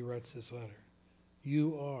as he writes this letter.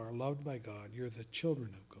 You are loved by God. You're the children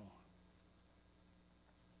of God.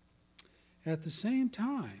 At the same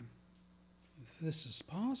time, if this is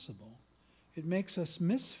possible, it makes us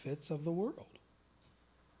misfits of the world.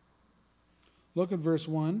 Look at verse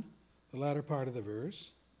 1, the latter part of the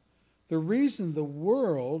verse. The reason the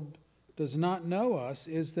world does not know us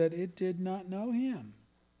is that it did not know him.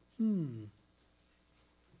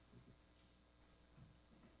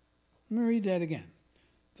 Let me read that again.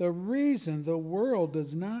 The reason the world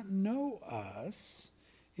does not know us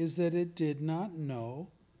is that it did not know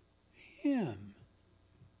him,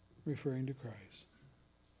 referring to Christ.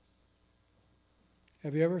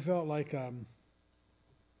 Have you ever felt like a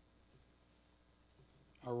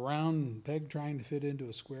round peg trying to fit into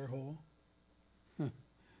a square hole? I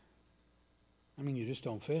mean, you just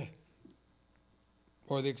don't fit.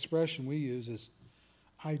 Or the expression we use is,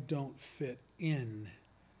 I don't fit in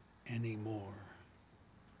anymore.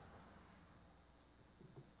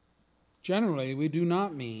 Generally, we do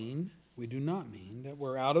not mean that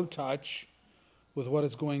we're out of touch with what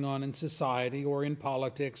is going on in society or in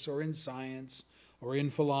politics or in science or in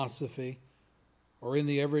philosophy or in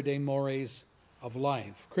the everyday mores of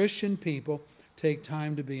life. Christian people take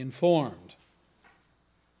time to be informed.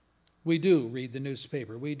 We do read the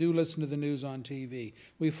newspaper. We do listen to the news on TV.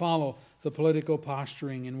 We follow the political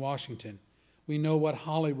posturing in Washington. We know what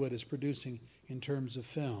Hollywood is producing in terms of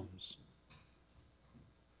films.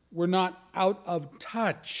 We're not out of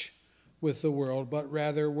touch with the world, but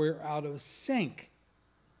rather we're out of sync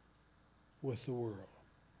with the world.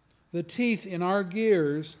 The teeth in our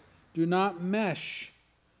gears do not mesh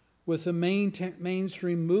with the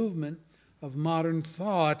mainstream movement of modern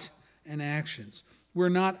thought and actions. We're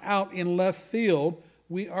not out in left field.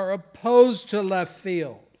 We are opposed to left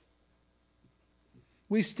field.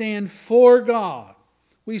 We stand for God.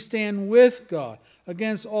 We stand with God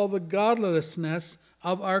against all the godlessness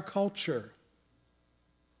of our culture.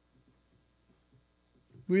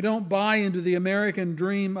 We don't buy into the American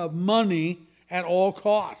dream of money at all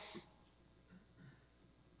costs.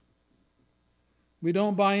 We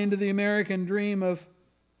don't buy into the American dream of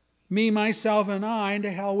me, myself, and I, and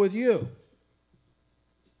to hell with you.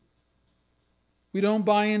 We don't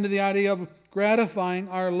buy into the idea of gratifying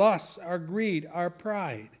our lusts, our greed, our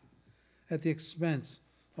pride at the expense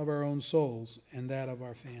of our own souls and that of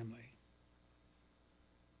our family.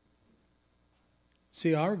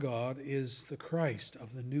 See, our God is the Christ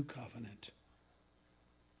of the new covenant,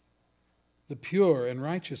 the pure and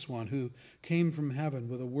righteous one who came from heaven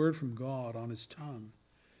with a word from God on his tongue,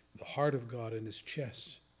 the heart of God in his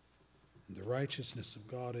chest, and the righteousness of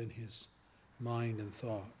God in his mind and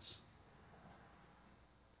thoughts.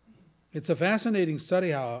 It's a fascinating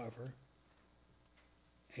study, however,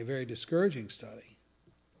 a very discouraging study,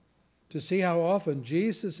 to see how often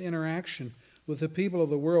Jesus' interaction with the people of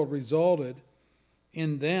the world resulted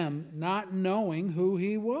in them not knowing who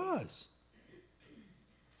he was.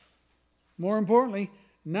 More importantly,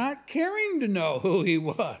 not caring to know who he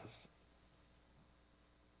was.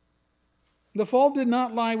 The fault did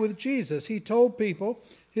not lie with Jesus. He told people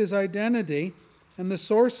his identity and the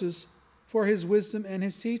sources for his wisdom and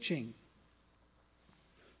his teaching.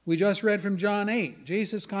 We just read from John 8,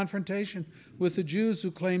 Jesus' confrontation with the Jews who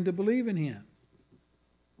claimed to believe in him.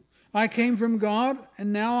 I came from God,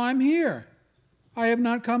 and now I'm here. I have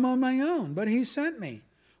not come on my own, but he sent me.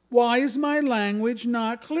 Why is my language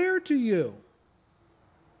not clear to you?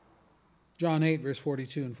 John 8, verse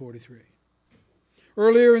 42 and 43.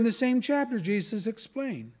 Earlier in the same chapter, Jesus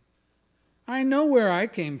explained, I know where I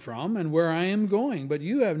came from and where I am going, but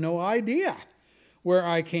you have no idea where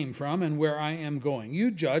I came from and where I am going.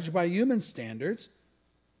 You judge by human standards.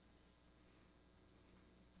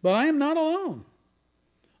 But I am not alone.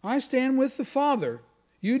 I stand with the Father.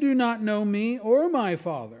 You do not know me or my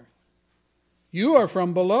Father. You are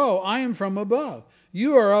from below. I am from above.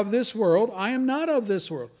 You are of this world. I am not of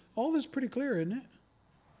this world. All this is pretty clear, isn't it?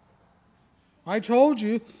 I told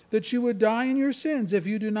you that you would die in your sins if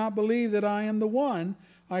you do not believe that I am the one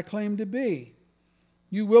I claim to be.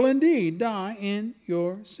 You will indeed die in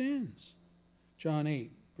your sins. John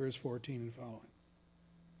 8, verse 14 and following.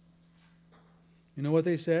 You know what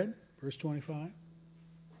they said? Verse 25.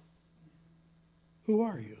 Who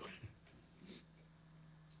are you?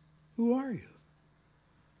 Who are you?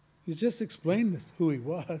 He's just explained this, who he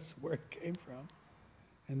was, where it came from.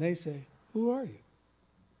 And they say, who are you?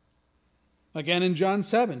 Again in John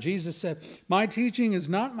 7, Jesus said, my teaching is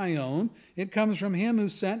not my own. It comes from him who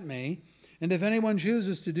sent me. And if anyone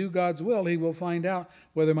chooses to do God's will, he will find out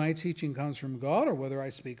whether my teaching comes from God or whether I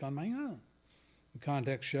speak on my own. The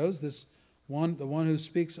context shows the one who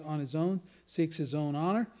speaks on his own seeks his own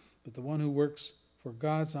honor, but the one who works for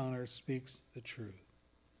God's honor speaks the truth.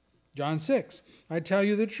 John 6, I tell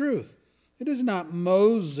you the truth. It is not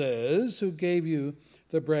Moses who gave you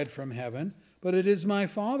the bread from heaven, but it is my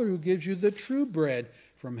Father who gives you the true bread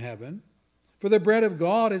from heaven. For the bread of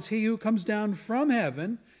God is he who comes down from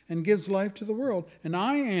heaven and gives life to the world. And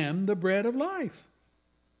I am the bread of life.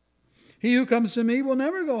 He who comes to me will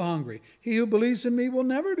never go hungry. He who believes in me will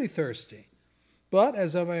never be thirsty. But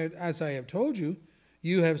as I have told you,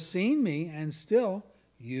 you have seen me, and still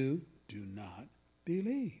you do not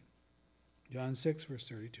believe. John 6, verse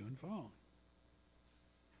 32 and following.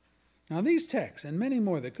 Now these texts, and many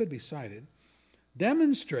more that could be cited,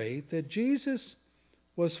 demonstrate that Jesus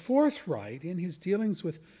was forthright in his dealings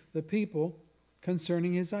with the people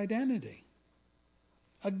concerning his identity.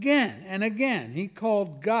 Again and again, he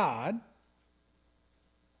called God,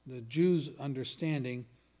 the Jews' understanding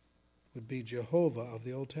would be Jehovah of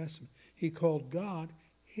the Old Testament. He called God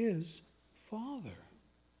his Father.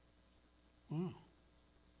 Wow.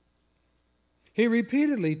 He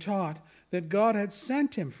repeatedly taught that God had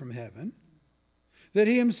sent him from heaven, that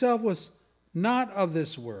he himself was not of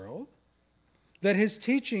this world, that his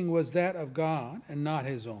teaching was that of God and not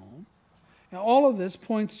his own. Now, all of this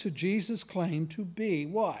points to Jesus' claim to be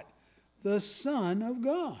what? The Son of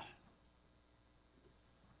God.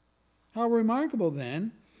 How remarkable,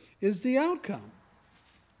 then, is the outcome.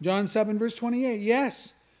 John 7, verse 28,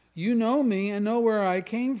 yes, you know me and know where I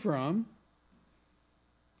came from.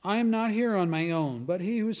 I am not here on my own, but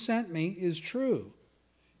he who sent me is true.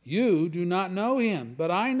 You do not know him,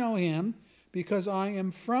 but I know him because I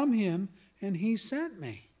am from him and he sent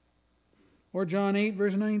me. Or John 8,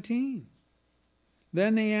 verse 19.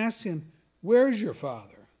 Then they asked him, where is your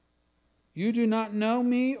Father? You do not know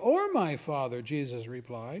me or my Father, Jesus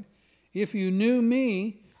replied. If you knew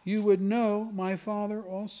me, you would know my Father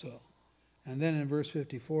also. And then in verse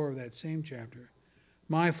 54 of that same chapter,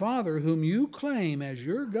 my Father, whom you claim as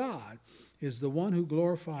your God, is the one who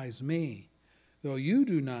glorifies me. Though you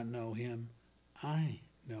do not know him, I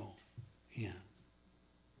know him.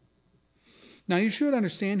 Now you should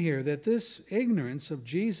understand here that this ignorance of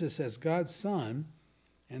Jesus as God's Son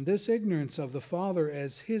and this ignorance of the Father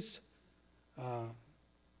as his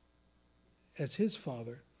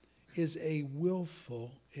Father is a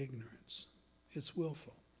willful ignorance. It's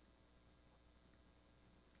willful.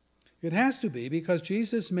 It has to be because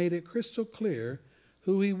Jesus made it crystal clear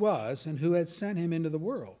who he was and who had sent him into the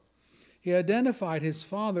world. He identified his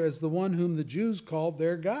Father as the one whom the Jews called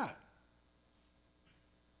their God.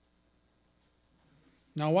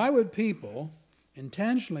 Now, why would people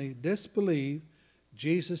intentionally disbelieve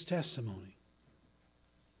Jesus' testimony?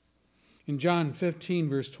 In John 15,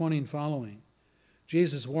 verse 20 and following,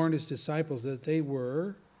 Jesus warned his disciples that they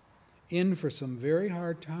were in for some very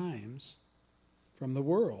hard times from the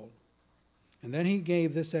world. And then he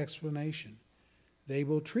gave this explanation. They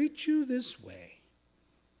will treat you this way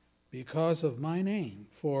because of my name,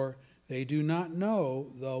 for they do not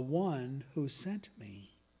know the one who sent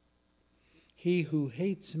me. He who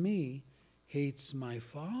hates me hates my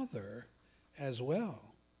Father as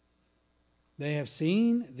well. They have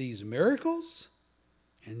seen these miracles,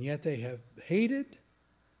 and yet they have hated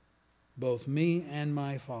both me and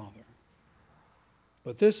my Father.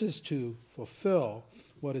 But this is to fulfill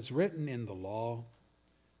what is written in the law.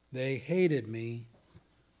 They hated me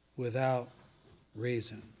without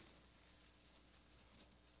reason.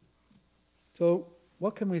 So,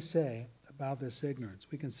 what can we say about this ignorance?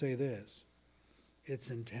 We can say this.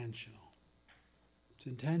 It's intentional. It's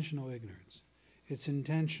intentional ignorance. It's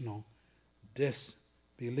intentional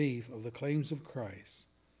disbelief of the claims of Christ.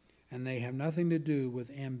 And they have nothing to do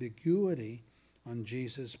with ambiguity on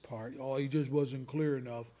Jesus' part. Oh, he just wasn't clear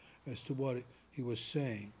enough as to what he was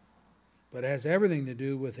saying. But it has everything to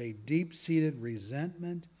do with a deep-seated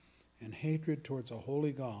resentment and hatred towards a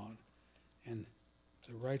holy God and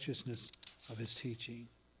the righteousness of his teaching.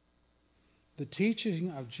 The teaching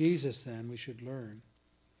of Jesus, then, we should learn,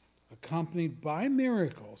 accompanied by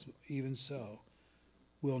miracles, even so,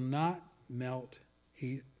 will not melt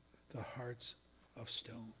the hearts of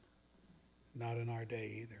stone. Not in our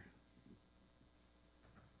day either.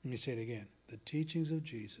 Let me say it again. The teachings of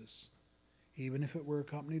Jesus, even if it were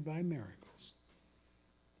accompanied by miracles,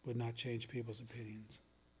 would not change people's opinions.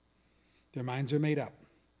 Their minds are made up.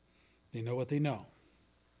 They know what they know.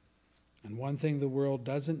 And one thing the world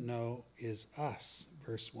doesn't know is us,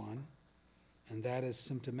 verse 1, and that is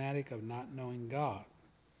symptomatic of not knowing God.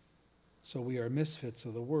 So we are misfits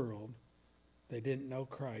of the world. They didn't know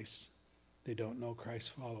Christ. They don't know Christ's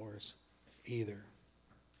followers either.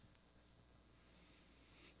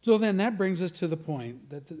 So then that brings us to the point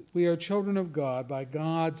that we are children of God by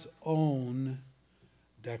God's own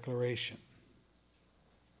declaration.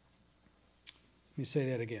 Let me say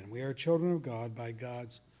that again. We are children of God by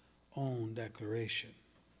God's own declaration.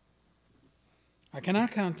 I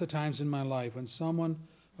cannot count the times in my life when someone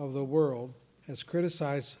of the world has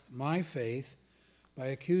criticized my faith by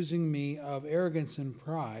accusing me of arrogance and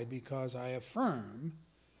pride because I affirm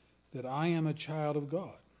that I am a child of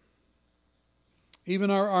God.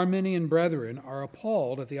 Even our Arminian brethren are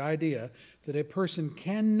appalled at the idea that a person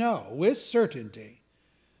can know with certainty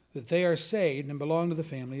that they are saved and belong to the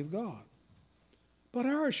family of God. But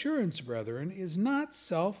our assurance, brethren, is not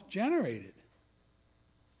self-generated.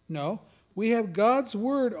 No, we have God's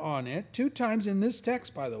word on it. 2 times in this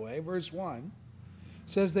text, by the way, verse 1,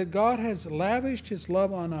 says that God has lavished his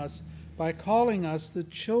love on us by calling us the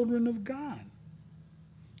children of God.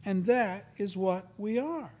 And that is what we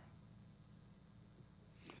are.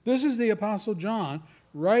 This is the Apostle John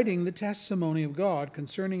writing the testimony of God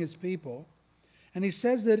concerning his people. And he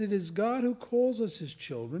says that it is God who calls us his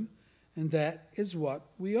children, and that is what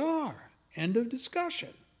we are. End of discussion.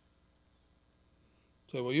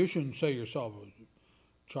 Say, well, you shouldn't say yourself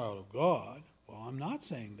a child of God. Well, I'm not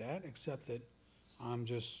saying that, except that I'm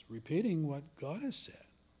just repeating what God has said.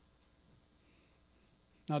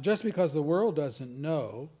 Now, just because the world doesn't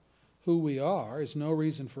know who we are is no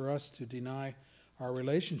reason for us to deny our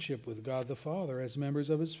relationship with God the Father as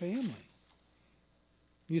members of his family.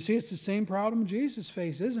 You see, it's the same problem Jesus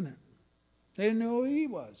faced, isn't it? They didn't know who he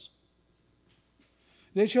was.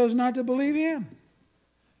 They chose not to believe him.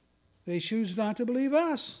 They choose not to believe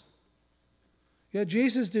us. Yet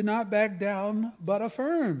Jesus did not back down, but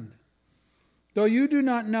affirmed, though you do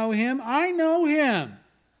not know him, I know him.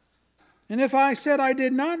 And if I said I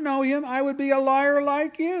did not know him, I would be a liar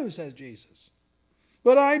like you, says Jesus.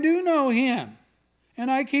 But I do know him, and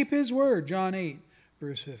I keep his word, John 8,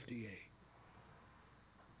 verse 58.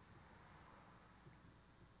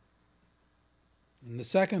 And the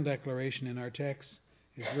second declaration in our text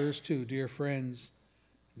is verse 2. Dear friends,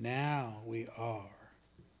 now we are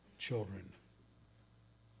children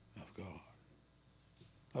of God.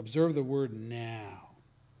 Observe the word now.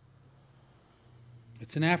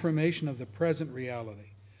 It's an affirmation of the present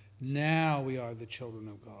reality. Now we are the children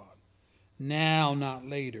of God. Now, not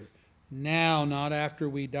later. Now, not after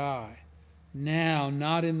we die. Now,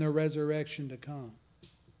 not in the resurrection to come.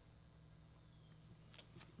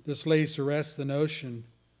 This lays to rest the notion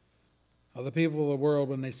of the people of the world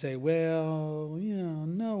when they say, well,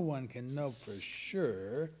 no one can know for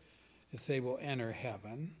sure if they will enter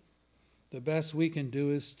heaven. The best we can do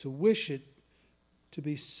is to wish it to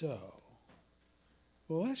be so.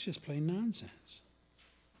 Well, that's just plain nonsense.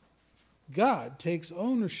 God takes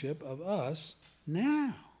ownership of us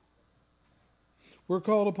now. We're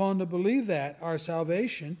called upon to believe that our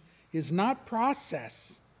salvation is not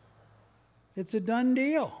process. It's a done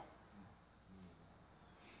deal.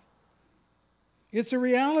 It's a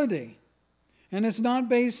reality. And it's not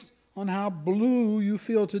based on how blue you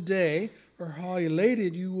feel today or how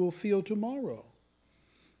elated you will feel tomorrow.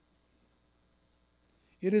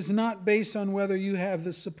 It is not based on whether you have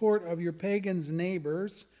the support of your pagan's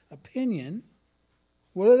neighbor's opinion.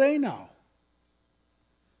 What do they know?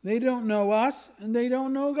 They don't know us and they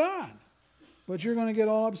don't know God. But you're going to get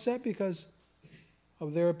all upset because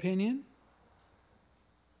of their opinion?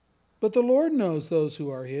 But the Lord knows those who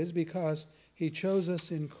are his because he chose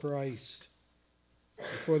us in Christ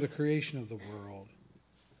before the creation of the world.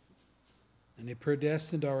 And he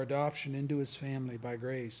predestined our adoption into his family by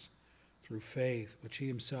grace through faith, which he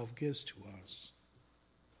himself gives to us.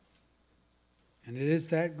 And it is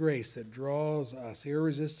that grace that draws us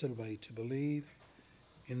irresistibly to believe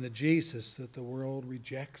in the Jesus that the world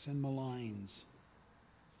rejects and maligns.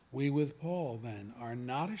 We with Paul, then, are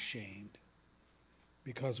not ashamed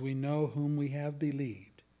because we know whom we have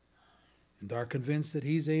believed and are convinced that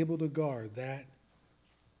he's able to guard that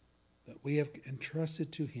we have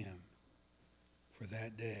entrusted to him for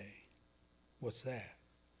that day. What's that?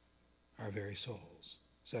 Our very souls.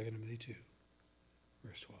 2 Timothy 2,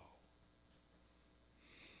 verse 12.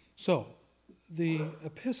 So, the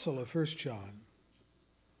epistle of 1 John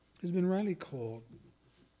has been rightly called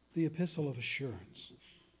the epistle of assurance.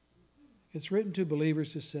 It's written to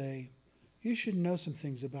believers to say, you should know some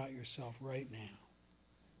things about yourself right now.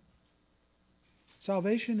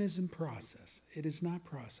 Salvation is in process. It is not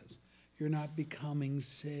process. You're not becoming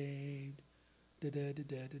saved through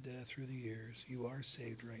the years. You are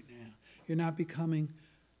saved right now. You're not becoming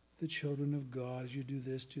the children of God as you do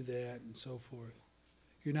this, do that, and so forth.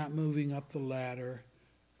 You're not moving up the ladder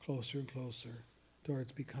closer and closer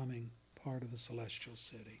towards becoming part of the celestial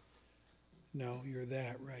city. No, you're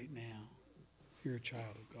that right now. You're a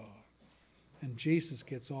child of God. And Jesus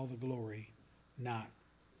gets all the glory, not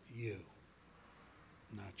you.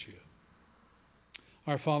 Not you.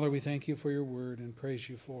 Our Father, we thank you for your word and praise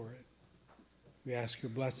you for it. We ask your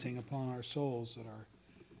blessing upon our souls that are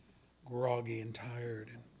groggy and tired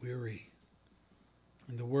and weary.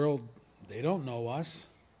 In the world, they don't know us.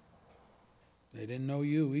 They didn't know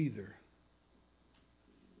you either.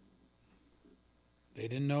 They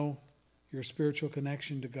didn't know your spiritual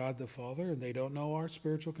connection to God the Father, and they don't know our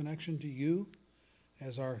spiritual connection to you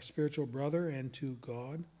as our spiritual brother and to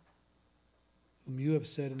God, whom you have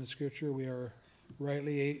said in the Scripture we are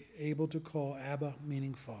rightly able to call Abba,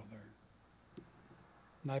 meaning Father.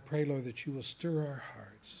 And I pray, Lord, that you will stir our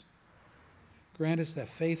hearts. Grant us that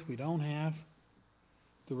faith we don't have,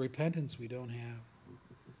 the repentance we don't have,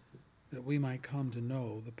 that we might come to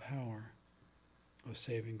know the power of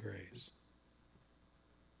saving grace.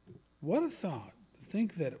 What a thought to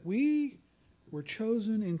think that we were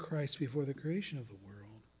chosen in Christ before the creation of the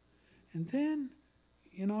world. And then,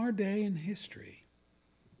 in our day in history,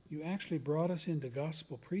 you actually brought us into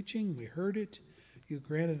gospel preaching. We heard it. You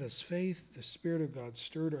granted us faith. The Spirit of God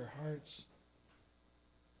stirred our hearts.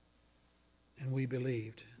 And we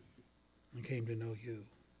believed and came to know you.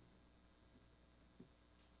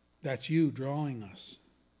 That's you drawing us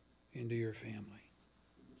into your family.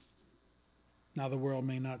 Now, the world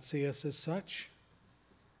may not see us as such,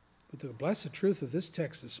 but the blessed truth of this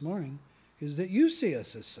text this morning is that you see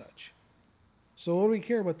us as such. So what do we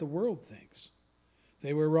care what the world thinks?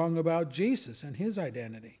 They were wrong about Jesus and his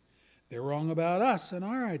identity. They're wrong about us and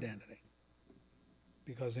our identity.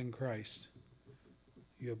 Because in Christ,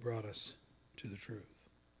 you have brought us to the truth.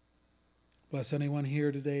 Bless anyone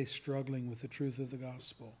here today struggling with the truth of the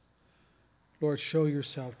gospel. Lord, show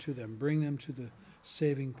yourself to them. Bring them to the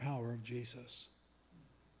saving power of Jesus.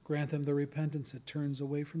 Grant them the repentance that turns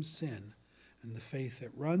away from sin and the faith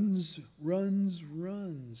that runs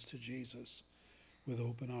to Jesus with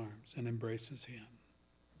open arms and embraces him.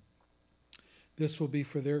 This will be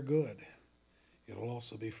for their good. It will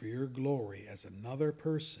also be for your glory as another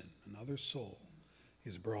person, another soul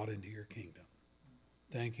is brought into your kingdom.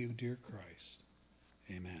 Thank you, dear Christ.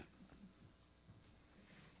 Amen.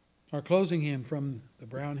 Our closing hymn from the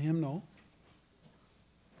Brown hymnal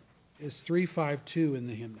is 352 in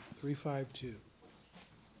the hymnal. 352.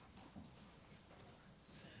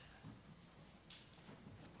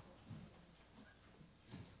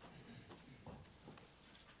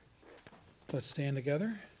 Let's stand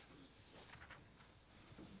together.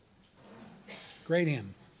 Great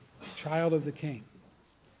hymn, Child of the King.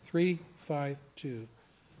 352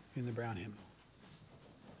 in the Brown hymnal.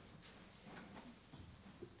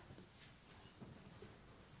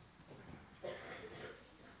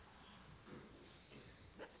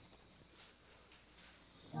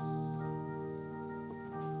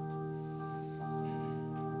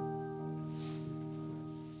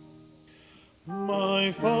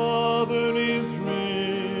 My Father is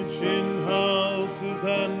rich in houses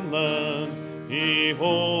and lands. He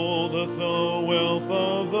holdeth the wealth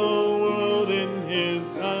of the world in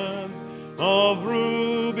his hands. Of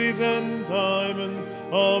rubies and diamonds,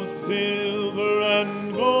 of silver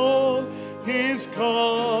and gold, his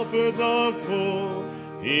coffers are full.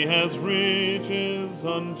 He has riches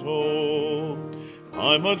untold.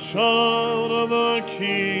 I'm a child of a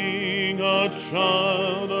king, a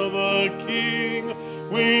child of a king,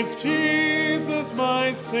 with Jesus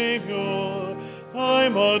my Savior.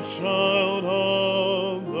 I'm a child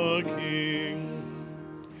of the King.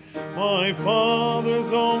 My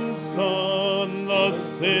Father's own Son, the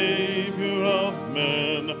Savior of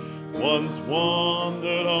men, once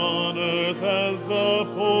wandered on earth as the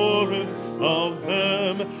poorest of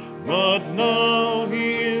them, but now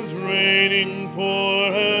he is reigning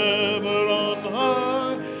forever on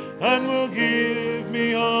high, and will give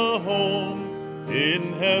me a home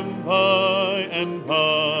in heaven by and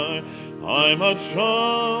by. I'm a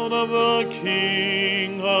child of the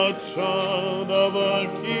King, a child of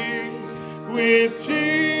a King, with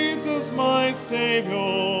Jesus my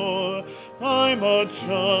Savior. I'm a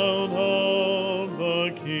child of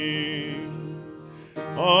the King.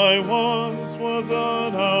 I once was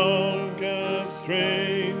an outcast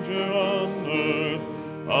stranger on earth,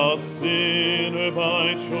 a sinner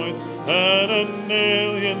by choice and an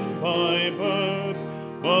alien by birth.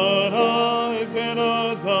 But I've been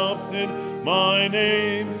adopted, my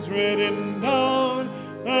name's written down,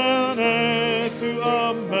 and heir to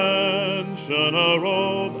a mansion, a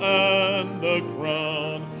robe and a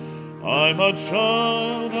crown. I'm a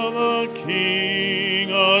child of the King,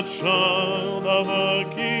 a child of the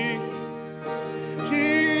King.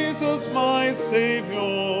 Jesus, my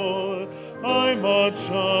Savior, I'm a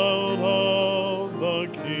child of the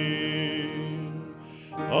King.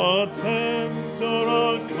 A tent or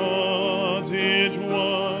a cottage,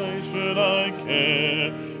 why should I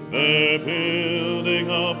care? They're building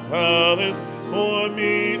a palace for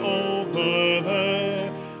me over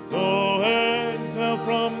there. Though exiled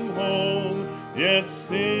from home, yet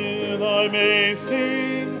still I may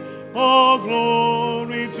sing all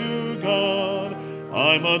glory to God.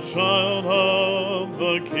 I'm a child of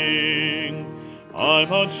the King.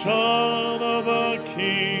 I'm a child of the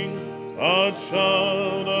King, a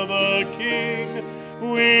child of the King.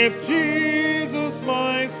 With Jesus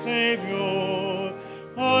my Savior,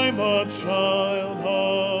 I'm a child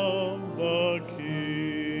of the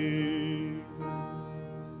King.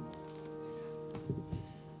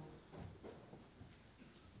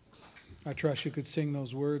 I trust you could sing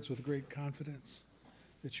those words with great confidence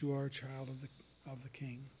that you are a child of the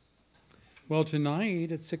King. Well,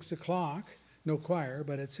 tonight at 6 o'clock, no choir,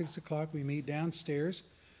 but at 6 o'clock we meet downstairs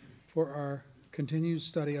for our continued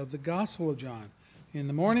study of the Gospel of John. In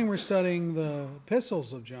the morning we're studying the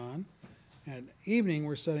epistles of John. At evening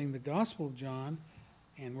we're studying the Gospel of John.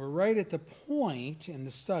 And we're right at the point in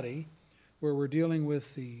the study where we're dealing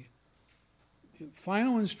with the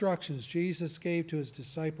final instructions Jesus gave to his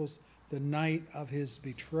disciples the night of his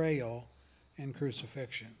betrayal and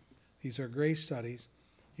crucifixion. These are great studies.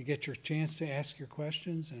 You get your chance to ask your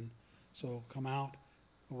questions, and so come out.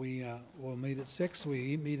 We'll meet at 6.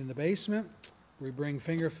 We meet in the basement. We bring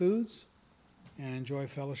finger foods and enjoy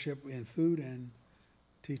fellowship in food and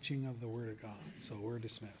teaching of the Word of God. So we're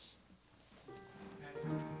dismissed.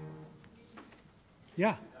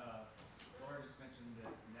 Yeah. Laura just mentioned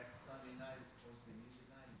that next Sunday night is supposed to be music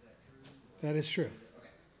night. Is that true? That is true. Okay.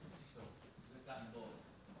 So that's not in the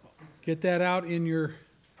bulletin. Get that out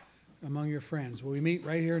among your friends. We meet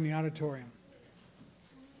right here in the auditorium.